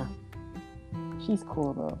yeah. She's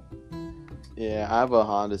cool though. Yeah, I have a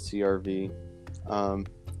Honda CR-V.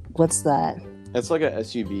 What's that? It's like an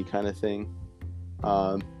SUV kind of thing.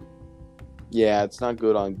 Yeah, it's not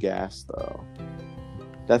good on gas though.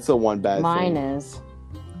 That's the one bad thing. Mine is.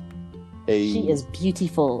 She is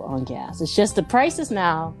beautiful on gas. It's just the prices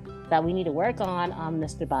now that we need to work on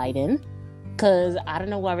Mr. Biden. Because I don't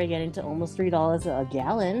know why we're getting to almost $3 a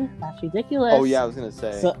gallon. That's ridiculous. Oh yeah, I was gonna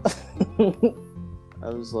say. So... I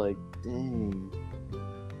was like, dang.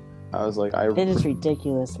 I was like, It is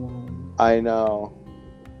ridiculous, man. I know.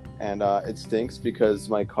 And it stinks because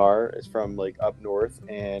my car is from like up north,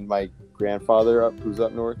 and my grandfather who's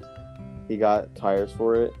up north, he got tires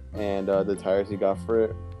for it, and the tires he got for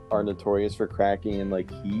it are notorious for cracking and like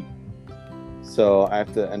heat. So I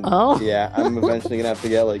have to, yeah, I'm eventually gonna have to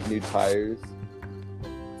get like new tires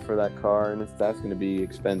for that car, and that's gonna be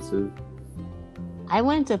expensive. I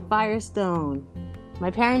went to Firestone. My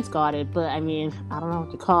parents got it, but I mean, I don't know what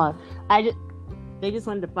to call it. They just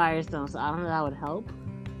went to Firestone, so I don't know if that would help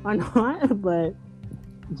or not. But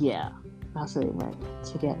yeah, that's what they went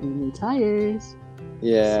to get me new tires.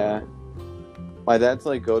 Yeah, my dad's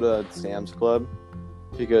like go to Sam's Club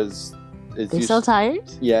because they sell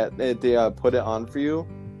tires. Yeah, they put it on for you,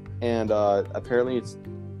 and apparently it's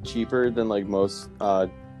cheaper than like most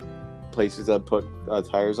places that put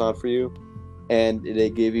tires on for you, and they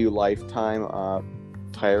give you lifetime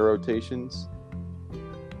tire rotations,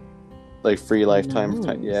 like free lifetime.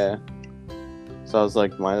 Yeah. So I was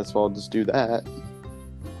like, might as well just do that.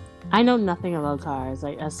 I know nothing about cars.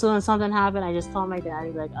 Like as soon as something happened, I just call my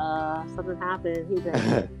daddy. Like, something happened. He's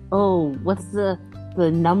like, oh, what's the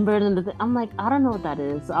number and the? I'm like, I don't know what that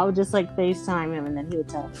is. So I would just like FaceTime him, and then he would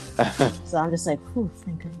tell me. So I'm just like,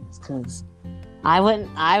 thank goodness, because I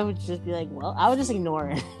would just be like, well, I would just ignore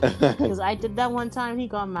it. Because I did that one time. He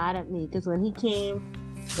got mad at me because when he came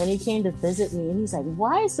to visit me, and he's like,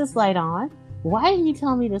 why is this light on? Why didn't you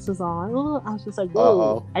tell me this was on? I was just like,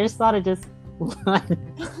 whoa. I just thought it just.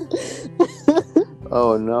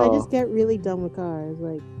 Oh no. I just get really dumb with cars.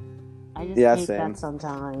 Like, I just hate that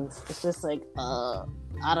sometimes. It's just like, I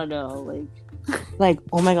don't know. Like,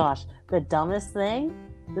 oh my gosh. The dumbest thing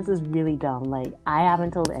this is really dumb. Like, I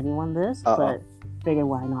haven't told anyone this, but figure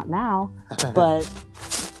why not now. But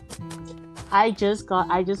I just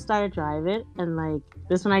started driving, and like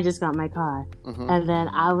this when I just got my car, and then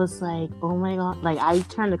I was like, oh my god! Like I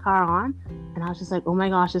turned the car on, and I was just like, oh my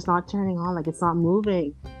gosh, it's not turning on, like it's not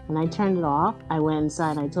moving. And I turned it off. I went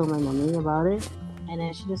inside. And I told my mommy about it, and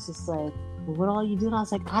then she just was like, well, what all you doing? I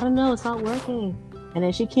was like, I don't know, it's not working. And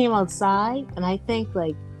then she came outside, and I think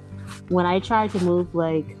like when I tried to move,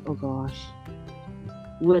 like, oh gosh,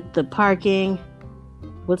 with the parking,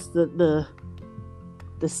 what's the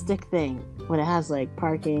stick thing when it has like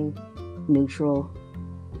parking, neutral,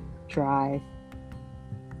 drive,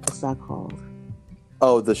 what's that called?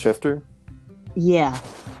 Oh, the shifter? Yeah.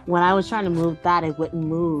 When I was trying to move that, it wouldn't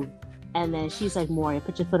move. And then she's like, Mauria,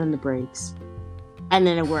 put your foot on the brakes. And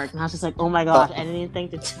then it worked. And I was just like, oh my gosh, I didn't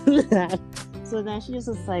think to do that. So then she just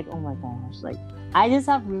was like, oh my gosh. Like, I just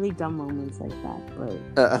have really dumb moments like that.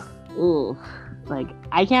 But, ooh. Like,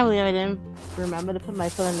 I can't believe I didn't remember to put my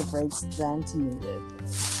foot on the brakes then to move it.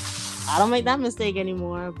 I don't make that mistake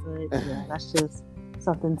anymore, but yeah, that's just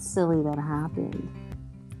something silly that happened.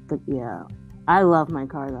 But yeah, I love my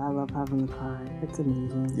car. I love having a car. It's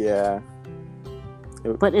amazing. Yeah.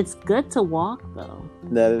 But it's good to walk, though.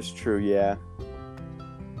 That is true, yeah.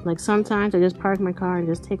 Like, sometimes I just park my car and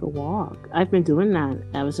just take a walk. I've been doing that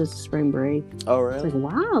ever since spring break. Oh, really? It's like,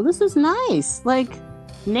 wow, this is nice. Like,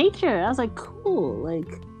 nature. I was like, cool.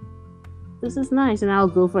 Like, this is nice. And I'll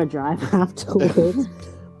go for a drive afterwards.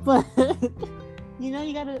 But, you know,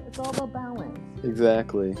 it's all about balance.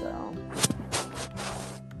 Exactly. So.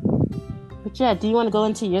 But yeah, do you want to go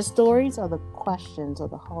into your stories or the questions or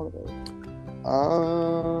the holiday?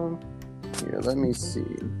 Here, let me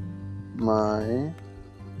see my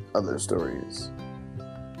other stories.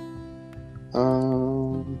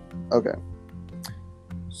 Okay.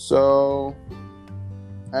 So,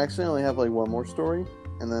 I actually only have like one more story,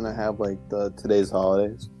 and then I have like today's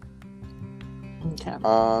holidays. Okay.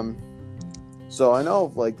 So I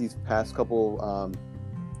know like these past couple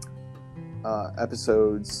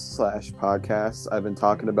episodes / podcasts, I've been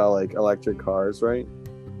talking about like electric cars, right?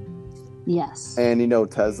 Yes. And you know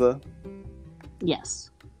Tesla? Yes.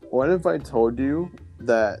 What if I told you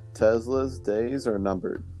that Tesla's days are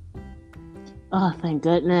numbered? Oh, thank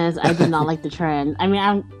goodness. I did not like the trend. I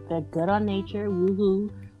mean, they're good on nature,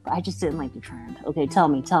 woohoo, but I just didn't like the trend. Okay, tell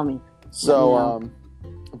me. So,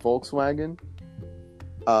 Volkswagen,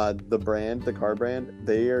 the car brand,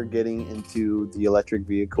 they are getting into the electric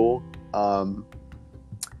vehicle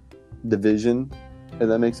division, if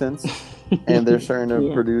that makes sense. And they're starting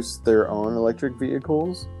to produce their own electric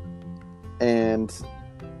vehicles. And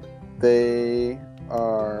they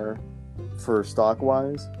are, for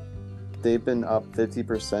stock-wise, they've been up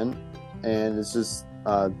 50%. And it's just,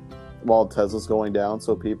 while Tesla's going down,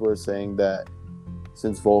 so people are saying that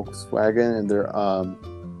since Volkswagen and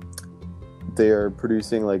they're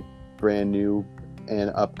producing like brand new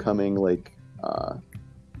and upcoming like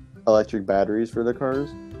electric batteries for their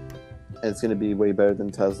cars, and it's going to be way better than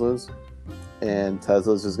Tesla's, and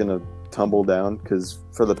Tesla's just going to tumble down because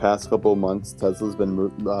for the past couple of months Tesla's been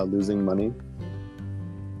losing money,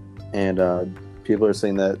 and people are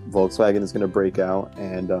saying that Volkswagen is going to break out,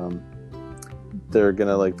 and they're going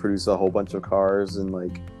to like produce a whole bunch of cars, and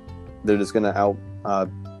like they're just going to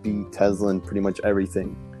beat Tesla in pretty much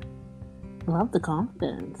everything. Love the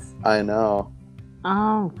confidence. I know.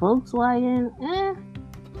 Volkswagen,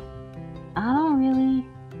 I don't really.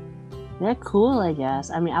 They're cool, I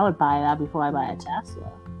guess. I mean, I would buy that before I buy a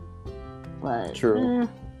Tesla. But true.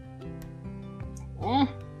 I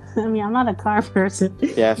mean, I'm not a car person.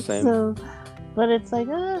 Yeah, same. So, but it's like,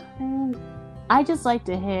 man, I just like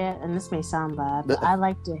to hear, and this may sound bad, but I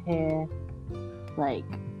like to hear like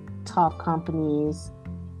top companies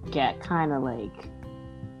get kind of like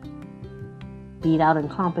beat out in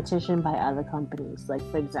competition by other companies. Like,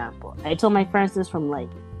 for example, I told my friends this from like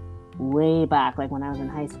way back, like when I was in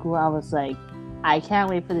high school. I was like, I can't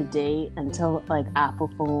wait for the day until like Apple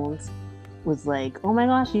phones was like, oh my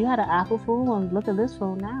gosh, you had an Apple phone, and look at this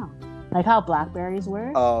phone now. Like how Blackberries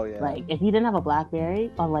were. Oh yeah. Like if you didn't have a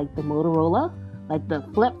Blackberry or like the Motorola, like the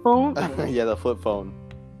flip phone. Like, yeah, the flip phone.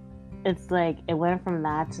 It's like it went from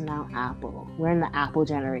that to now Apple. We're in the Apple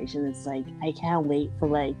generation. It's like I can't wait for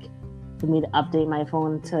me to update my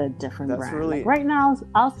phone to a different brand. Really... Like, right now,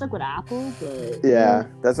 I'll stick with Apple, but yeah,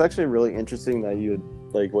 that's actually really interesting that you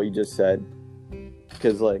like what you just said,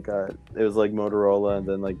 because like it was like Motorola and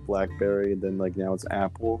then like BlackBerry and then like now it's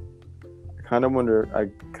Apple. I kind of want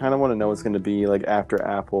to know what's going to be like after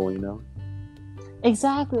Apple, you know?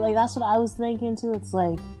 Exactly. Like that's what I was thinking too. It's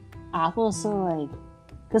like Apple is so like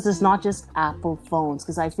Because it's not just Apple phones.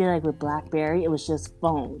 Because I feel like with BlackBerry, it was just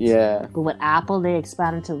phones. Yeah. But with Apple, they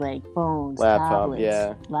expanded to like phones, Laptop,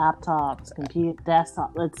 tablets, laptops, computer,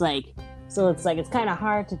 desktop. It's kind of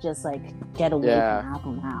hard to just like get away from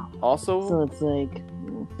Apple now. Also, so it's like,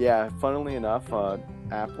 funnily enough,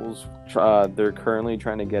 Apple's they're currently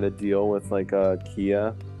trying to get a deal with like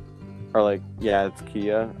Kia, or like it's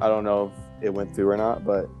Kia. I don't know if it went through or not,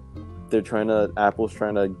 but Apple's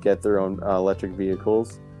trying to get their own electric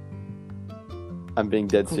vehicles. I'm being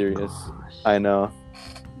dead serious. Gosh. I know.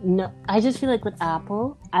 No, I just feel like with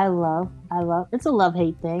Apple, I love. It's a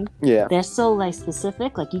love-hate thing. Yeah. They're so like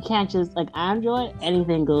specific. Like you can't just like Android.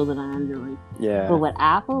 Anything goes in Android. Yeah. But with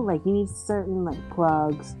Apple, like you need certain like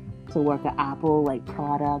plugs to work an Apple like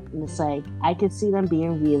product, and it's like I could see them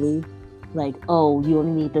being really like, oh, you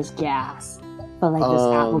only need this gas for like this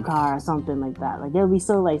Apple car or something like that. Like they'll be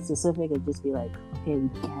so like specific and just be like, okay, we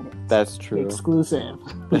get it. That's true. Exclusive.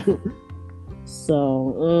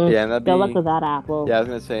 So and good luck with that, Apple. Yeah, I was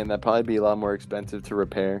gonna say, and that'd probably be a lot more expensive to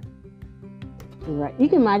repair. Right. You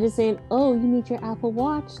can imagine saying, "Oh, you need your Apple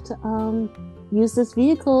Watch to use this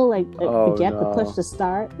vehicle, like to get the push to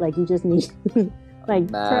start. Like you just need like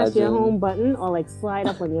press your home button or like slide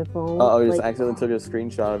up on your phone." Oh, you just accidentally took a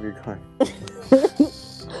screenshot of your car.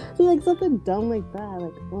 Like something dumb like that.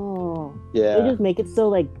 Like, oh, yeah. They just make it so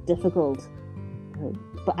like difficult.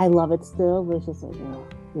 But I love it still. But it's just like, oh,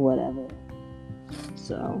 whatever.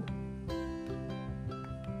 So.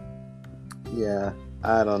 Yeah,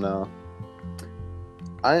 I don't know.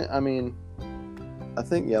 I mean, I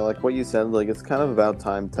think, like what you said, like, it's kind of about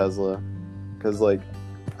time Tesla. Because, like,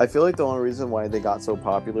 I feel like the only reason why they got so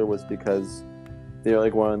popular was because they're,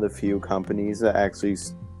 like, one of the few companies that actually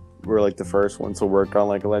were, like, the first ones to work on,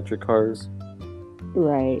 like, electric cars.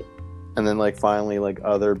 Right. And then, like, finally, like,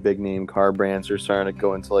 other big-name car brands are starting to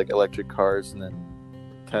go into, like, electric cars, and then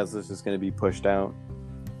Tesla's just going to be pushed out.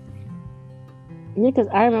 Yeah, because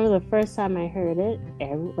I remember the first time I heard it,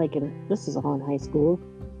 this is all in high school,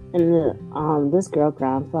 and this girl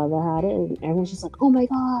grandfather had it, and everyone's just like, "Oh my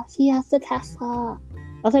gosh, he has the Tesla!"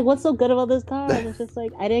 I was like, "What's so good about this car?" And it's just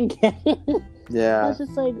like I didn't get it. Yeah. I was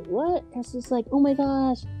just like, "What?" It's just like, "Oh my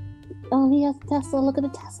gosh, he has the Tesla! Look at the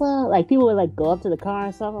Tesla!" Like people would like go up to the car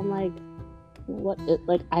and stuff. I'm like, "What?"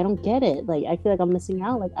 Like I don't get it. Like I feel like I'm missing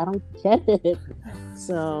out. Like I don't get it.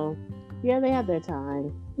 So. Yeah, they had their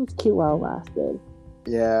time. It was cute while it lasted.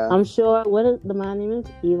 Yeah. I'm sure, what is the man's name is?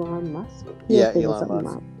 Elon Musk? Elon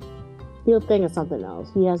Musk. He'll think of something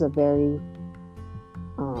else. He has a very,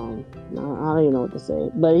 I don't even know what to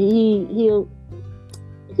say. But he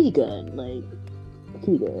good. Like,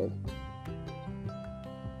 he good.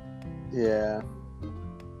 Yeah.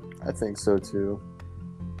 I think so, too.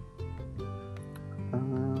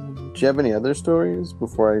 Do you have any other stories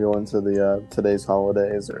before I go into the today's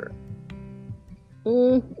holidays, or...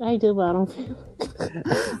 I do, but I don't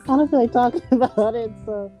feel like talking about it.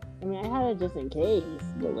 So I mean, I had it just in case,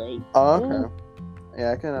 but like. Oh, okay.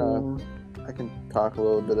 Yeah, I can talk a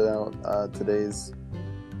little bit about today's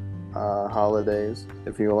holidays,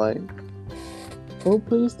 if you like. Oh,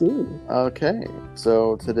 please do. Okay,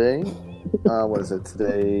 so today, what is it?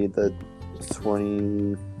 Today, the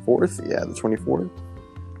 24th. Yeah, the 24th.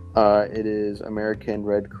 It is American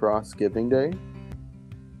Red Cross Giving Day.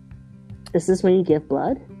 Is this when you give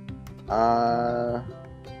blood?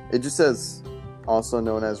 It just says also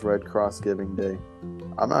known as Red Cross Giving Day.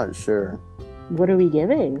 I'm not sure. What are we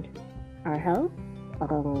giving? Our health? I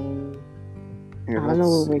don't know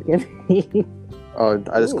what we're giving. Oh,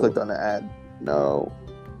 I just clicked on the ad. No.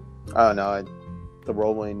 Oh, no. The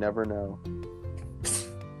rolling never know.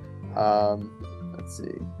 Let's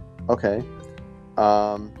see. Okay.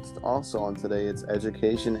 Also on today, it's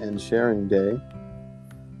Education and Sharing Day.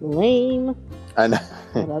 Lame. I know.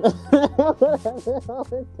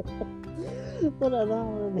 What another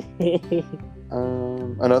holiday?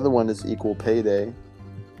 Another one is Equal Pay Day.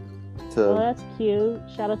 Oh, that's cute.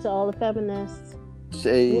 Shout out to all the feminists. Let's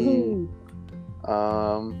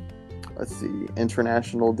see.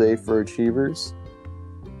 International Day for Achievers.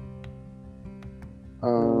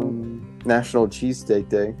 National Cheesesteak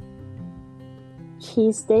Day.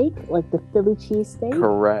 Cheesesteak? Like the Philly cheesesteak?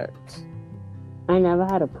 Correct. I never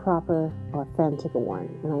had a proper, authentic one,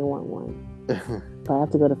 and I want one. But I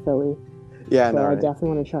have to go to Philly. Yeah, I so know. I definitely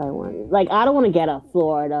want to try one. Like, I don't want to get a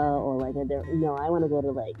Florida or like no, I want to go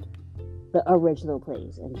to like the original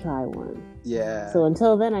place and try one. Yeah. So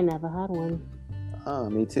until then, I never had one. Oh,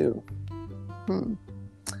 me too.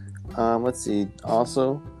 Let's see.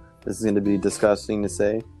 Also, this is going to be disgusting to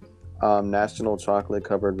say. National Chocolate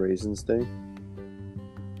Covered Raisins Day.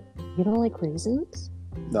 You don't like raisins?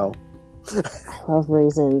 No. I love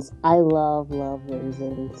raisins. I love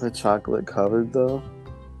raisins. The chocolate covered though.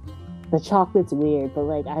 The chocolate's weird, but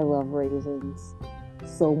like I love raisins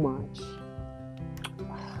so much.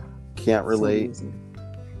 Can't relate. So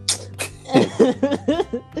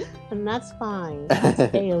and that's fine. That's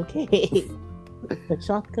okay. The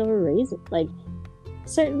chocolate covered raisin, like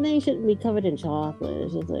certain things shouldn't be covered in chocolate.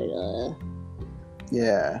 It's just like,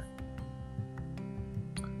 Yeah.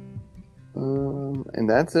 And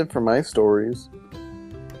that's it for my stories.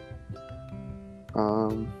 I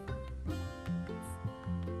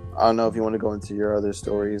don't know if you want to go into your other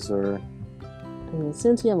stories or. And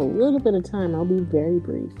since we have a little bit of time, I'll be very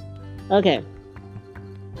brief. Okay.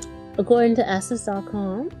 According to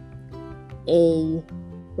Essence.com, a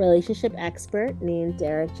relationship expert named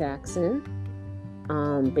Derek Jackson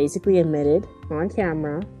basically admitted on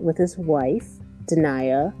camera with his wife,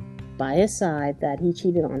 Denia, by his side that he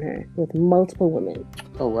cheated on her with multiple women.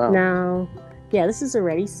 Oh, wow. Now, yeah, this is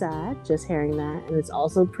already sad, just hearing that. And it's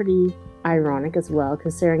also pretty ironic as well,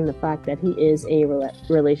 considering the fact that he is a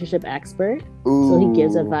relationship expert. Ooh. So he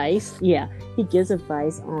gives advice. Yeah, he gives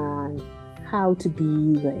advice on how to be,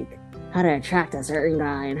 like, how to attract a certain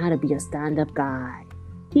guy and how to be a stand-up guy.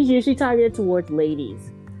 He's usually targeted towards ladies.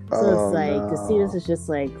 So it's like, to see this is just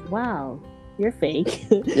like, wow, you're fake.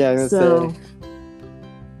 Yeah, I was so, say.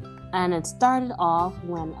 and it started off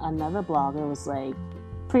when another blogger was like,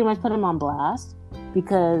 pretty much put him on blast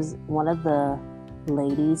because one of the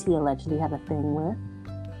ladies he allegedly had a thing with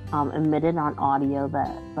admitted on audio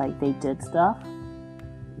that like they did stuff.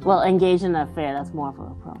 Well, engaged in an affair, that's more of a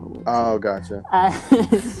problem. Oh, gotcha.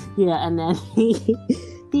 Yeah, and then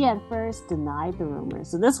he at first denied the rumors.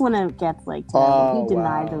 So this one it gets like terrible. He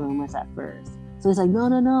denied the rumors at first. So he's like,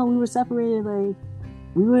 no, we were separated, like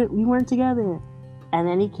we weren't together. And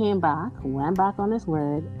then he came back, went back on his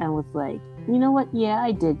word, and was like, you know what? Yeah,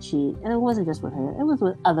 I did cheat. And it wasn't just with her. It was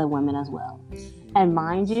with other women as well. And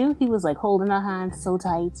mind you, he was like holding her hand so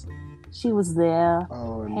tight. She was there,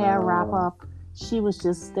 hair wrap up. She was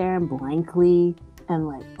just staring blankly. And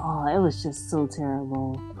like, oh, it was just so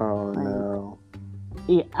terrible. Oh, like, no.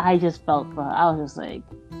 Yeah, I just felt for her. I was just like,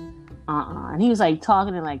 And he was like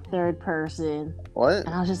talking in like third person. What? And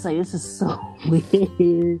I was just like, this is so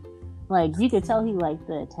weird. Like, you could tell he liked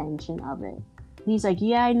the attention of it. He's like,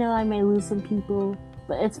 yeah, I know I may lose some people,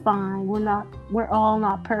 but it's fine. We're all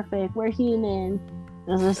not perfect. We're human.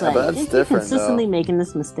 It was just like, you're consistently making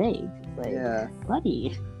this mistake. It's like, yeah.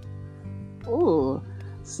 buddy. Ooh.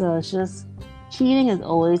 So it's just, cheating is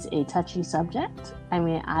always a touchy subject. I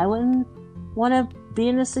mean, I wouldn't want to be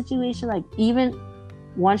in this situation. Like, even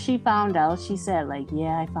once she found out, she said, like,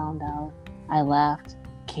 yeah, I found out. I left,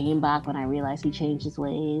 came back when I realized he changed his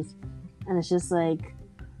ways. And it's just like,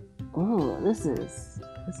 oh, this is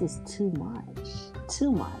too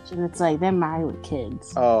much. And it's like, they're married with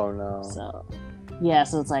kids. Oh, no. So, yeah,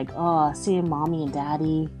 so it's like, oh, seeing mommy and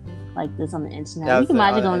daddy like this on the internet. You can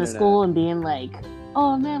imagine going to school and being like,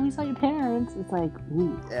 oh, man, we saw your parents. It's like,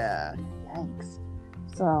 ooh. Yeah. Yikes.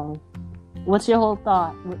 So, what's your whole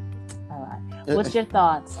thought? What's your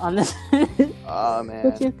thoughts on this? Oh, man.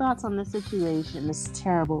 What's your thoughts on this situation? This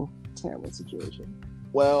terrible, terrible situation.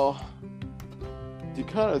 Well, you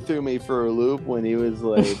kind of threw me for a loop when he was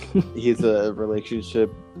like, he's a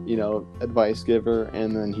relationship, advice giver,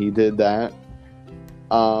 and then he did that.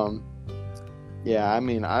 Yeah, I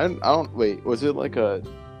mean, I don't, wait, was it like a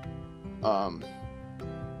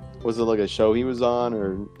show he was on,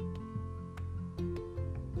 or?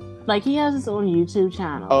 Like, he has his own YouTube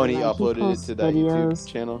channel. Oh, and he uploaded it to that YouTube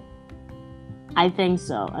channel? I think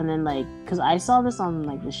so. And then, like, because I saw this on,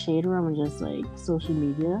 like, the Shade Room and just, like, social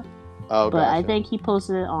media. Oh, but gotcha. I think he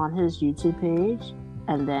posted it on his YouTube page,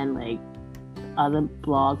 and then, like, other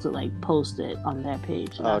blogs would, like, post it on their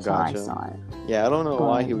page. So that's how I saw it. Yeah, I don't know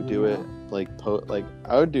why he would do it, like,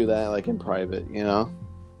 I would do that, like, in private,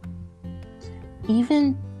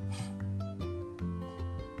 Even...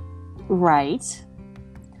 Right.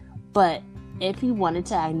 But if he wanted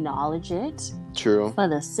to acknowledge it, true, for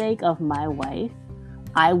the sake of my wife,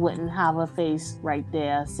 I wouldn't have a face right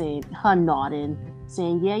there saying, her nodding,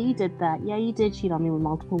 saying, yeah, you did that. Yeah, you did cheat on me with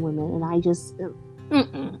multiple women. And I just,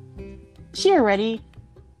 She already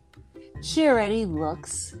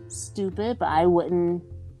looks stupid, but I wouldn't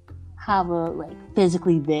have her, like,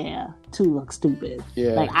 physically there to look stupid.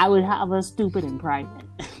 Yeah. Like, I would have her stupid in private,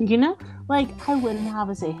 Like, I wouldn't have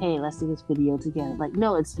her say, hey, let's do this video together. Like,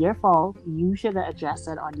 no, it's your fault. You should have addressed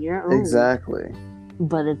it on your own. Exactly.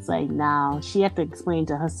 But it's like, now she had to explain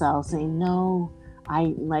to herself, saying, no,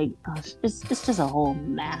 it's just a whole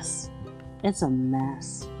mess. It's a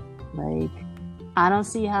mess. Like, I don't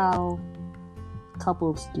see how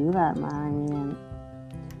couples do that, man. I mean,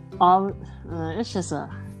 all it's just a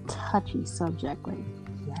touchy subject. Like,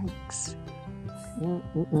 yikes!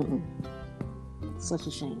 Mm-mm-mm. Such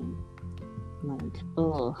a shame. Like,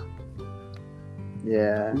 ugh.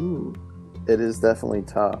 Yeah, Ooh. it is definitely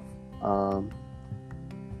tough.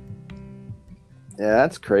 Yeah,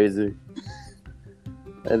 that's crazy.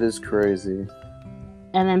 That is crazy.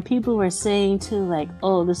 And then people were saying too, like,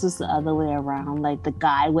 oh, this is the other way around. Like, the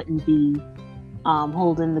guy wouldn't be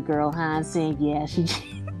holding the girl hand saying, yeah, she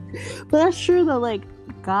but that's true though. Like,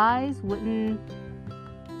 guys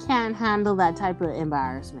can't handle that type of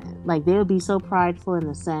embarrassment. Like, they would be so prideful in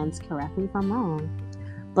the sense, correct me if I'm wrong,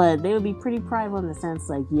 but they would be pretty prideful in the sense,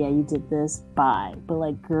 like, yeah, you did this, bye. But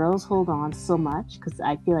like, girls hold on so much because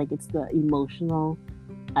I feel like it's the emotional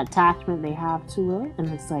attachment they have to it, and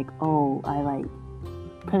it's like, oh, I like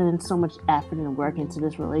put in so much effort and work into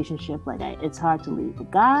this relationship, like it's hard to leave.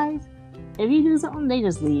 But guys, if you do something, they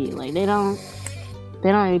just leave. Like, they don't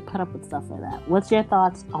really put up with stuff like that. What's your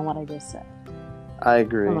thoughts on what I just said? I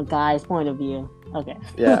agree. From a guy's point of view. Okay.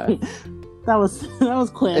 Yeah. that was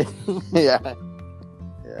quick. Yeah.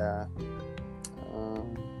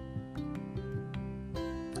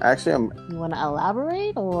 Actually, You want to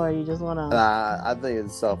elaborate, or you just want to? Nah, I think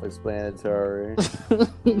it's self-explanatory.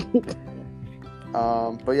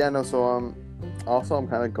 But yeah, no. So also I'm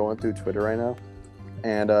kind of going through Twitter right now,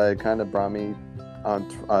 and it kind of brought me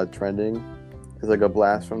on trending. It's like a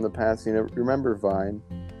blast from the past. You know, remember Vine?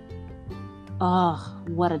 Oh,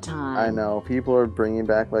 what a time! I know people are bringing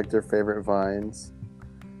back like their favorite Vines,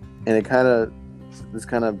 and this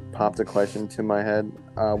kind of popped a question to my head.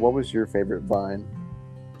 What was your favorite Vine?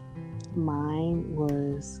 Mine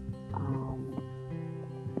was, oh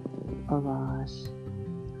gosh,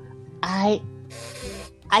 I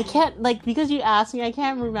can't, like, because you asked me, I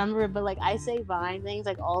can't remember it, but like I say Vine things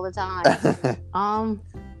like all the time.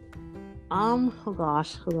 Oh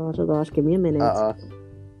gosh, give me a minute.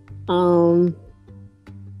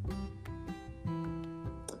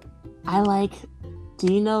 I like. Do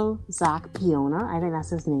you know Zach Piona? I think that's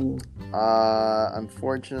his name.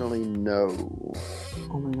 Unfortunately, no.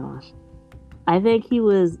 Oh my gosh. I think it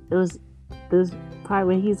was part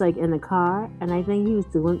where he's like in the car, and I think he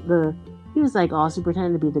was like also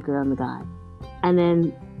pretending to be the girl and the guy. And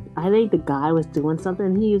then I think the guy was doing something,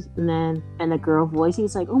 and the girl voice,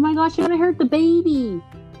 he's like, oh my gosh, you're gonna hurt the baby.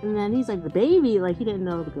 And then he's like, the baby? Like, he didn't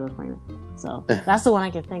know the girl was pregnant. So that's the one I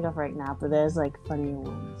can think of right now, but there's like funnier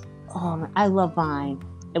ones. Oh man, I love Vine.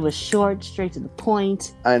 It was short, straight to the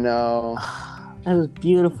point. I know. It was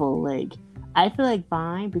beautiful. Like, I feel like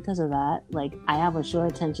Vine, because of that, like, I have a short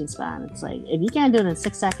attention span. It's like, if you can't do it in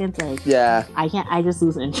 6 seconds, like, yeah, I just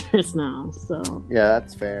lose interest now. So yeah,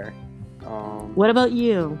 that's fair. What about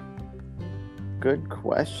you? Good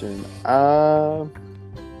question.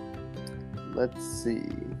 Let's see,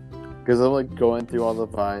 because I'm like going through all the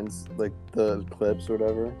Vines, like the clips or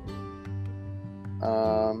whatever.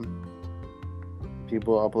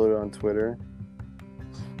 People upload it on Twitter.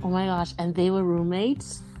 Oh my gosh, and they were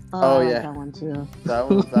roommates? Oh I yeah, like that one too. that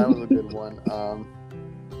was a good one.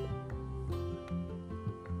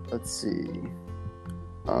 Let's see.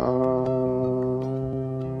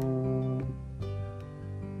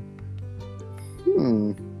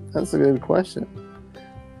 That's a good question.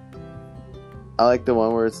 I like the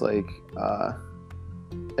one where it's like the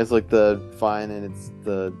Vine and it's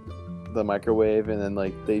the microwave, and then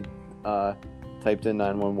like they typed in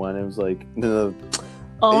 911. It was like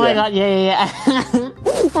Oh my god, yeah.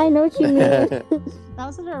 I know what you mean. Yeah. That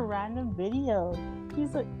was such a random video.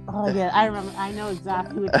 He's like, oh yeah, I remember. I know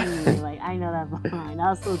exactly what you mean. Like, I know that Vine. That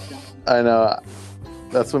was so dumb. I know.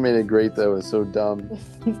 That's what made it great, though. It was so dumb.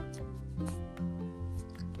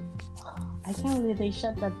 I can't believe they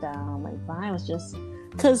shut that down. Like, Vine was just...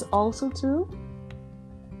 Because also, too,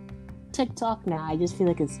 TikTok now, I just feel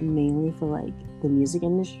like it's mainly for, like, the music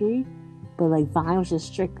industry. But, like, Vine was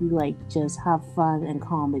just strictly, like, just have fun and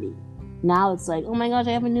comedy. Now it's like, oh my gosh,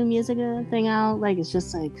 I have a new music thing out. Like, it's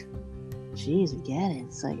just like, jeez, we get it.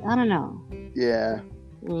 It's like, I don't know. Yeah.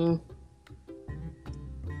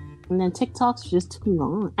 And then TikTok's just too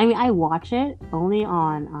long. I mean, I watch it only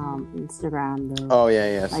on Instagram, though. Oh,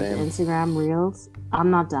 yeah, like, same. Instagram Reels. I'm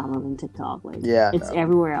not downloading TikTok. Like, yeah, it's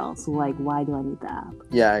everywhere else. So, like, why do I need the app?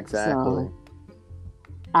 Yeah, exactly. So,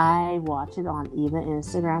 I watch it on either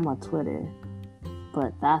Instagram or Twitter.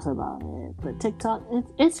 But that's about it. But TikTok,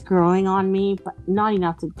 it's growing on me, but not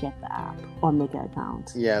enough to get the app or make an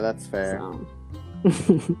account. Yeah, that's fair. So.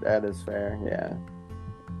 That is fair, yeah.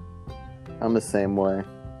 I'm the same way.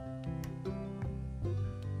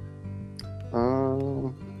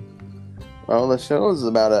 Well, the show is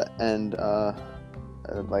about to end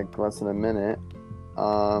like less than a minute.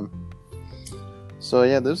 So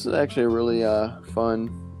yeah, this is actually a really fun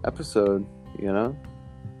episode, you know?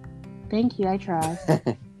 Thank you, I tried.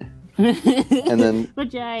 And then,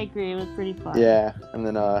 but yeah, I agree. It was pretty fun. Yeah, and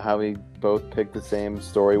then how we both picked the same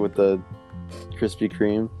story with the Krispy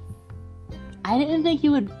Kreme. I didn't think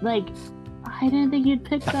you would I didn't think you'd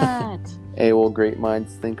pick that. Hey, well, great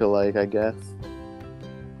minds think alike, I guess.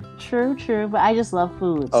 True, but I just love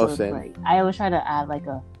food. Oh, so same. It's like, I always try to add like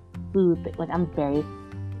a food thing. Like I'm very.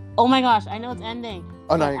 Oh my gosh! I know it's ending.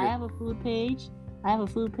 Oh no! I have a food page. I have a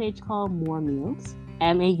food page called More Meals.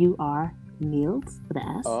 MAUR Meals with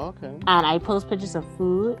an S. Oh, okay. And I post pictures of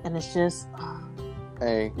food, and it's just.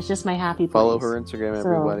 Hey. It's just my happy place. Follow her Instagram,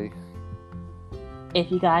 everybody.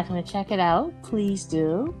 If you guys want to check it out, please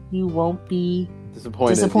do. You won't be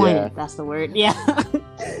disappointed. Yeah. That's the word. Yeah.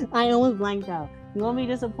 I almost blanked out. You won't be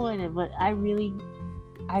disappointed, but I really,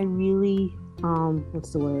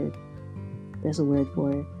 what's the word? There's a word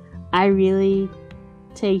for it. I really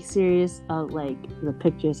take serious of like the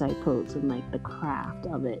pictures I post and like the craft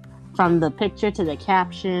of it. From the picture to the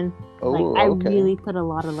caption. Oh, like I okay. really put a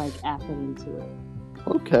lot of like effort into it.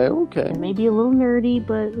 Okay. It may be a little nerdy,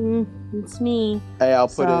 but it's me. Hey, I'll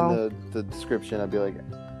put in the description. I'll be like,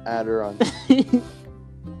 add her on. Thank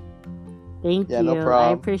you. No problem.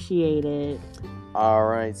 I appreciate it. All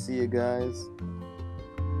right. See you guys.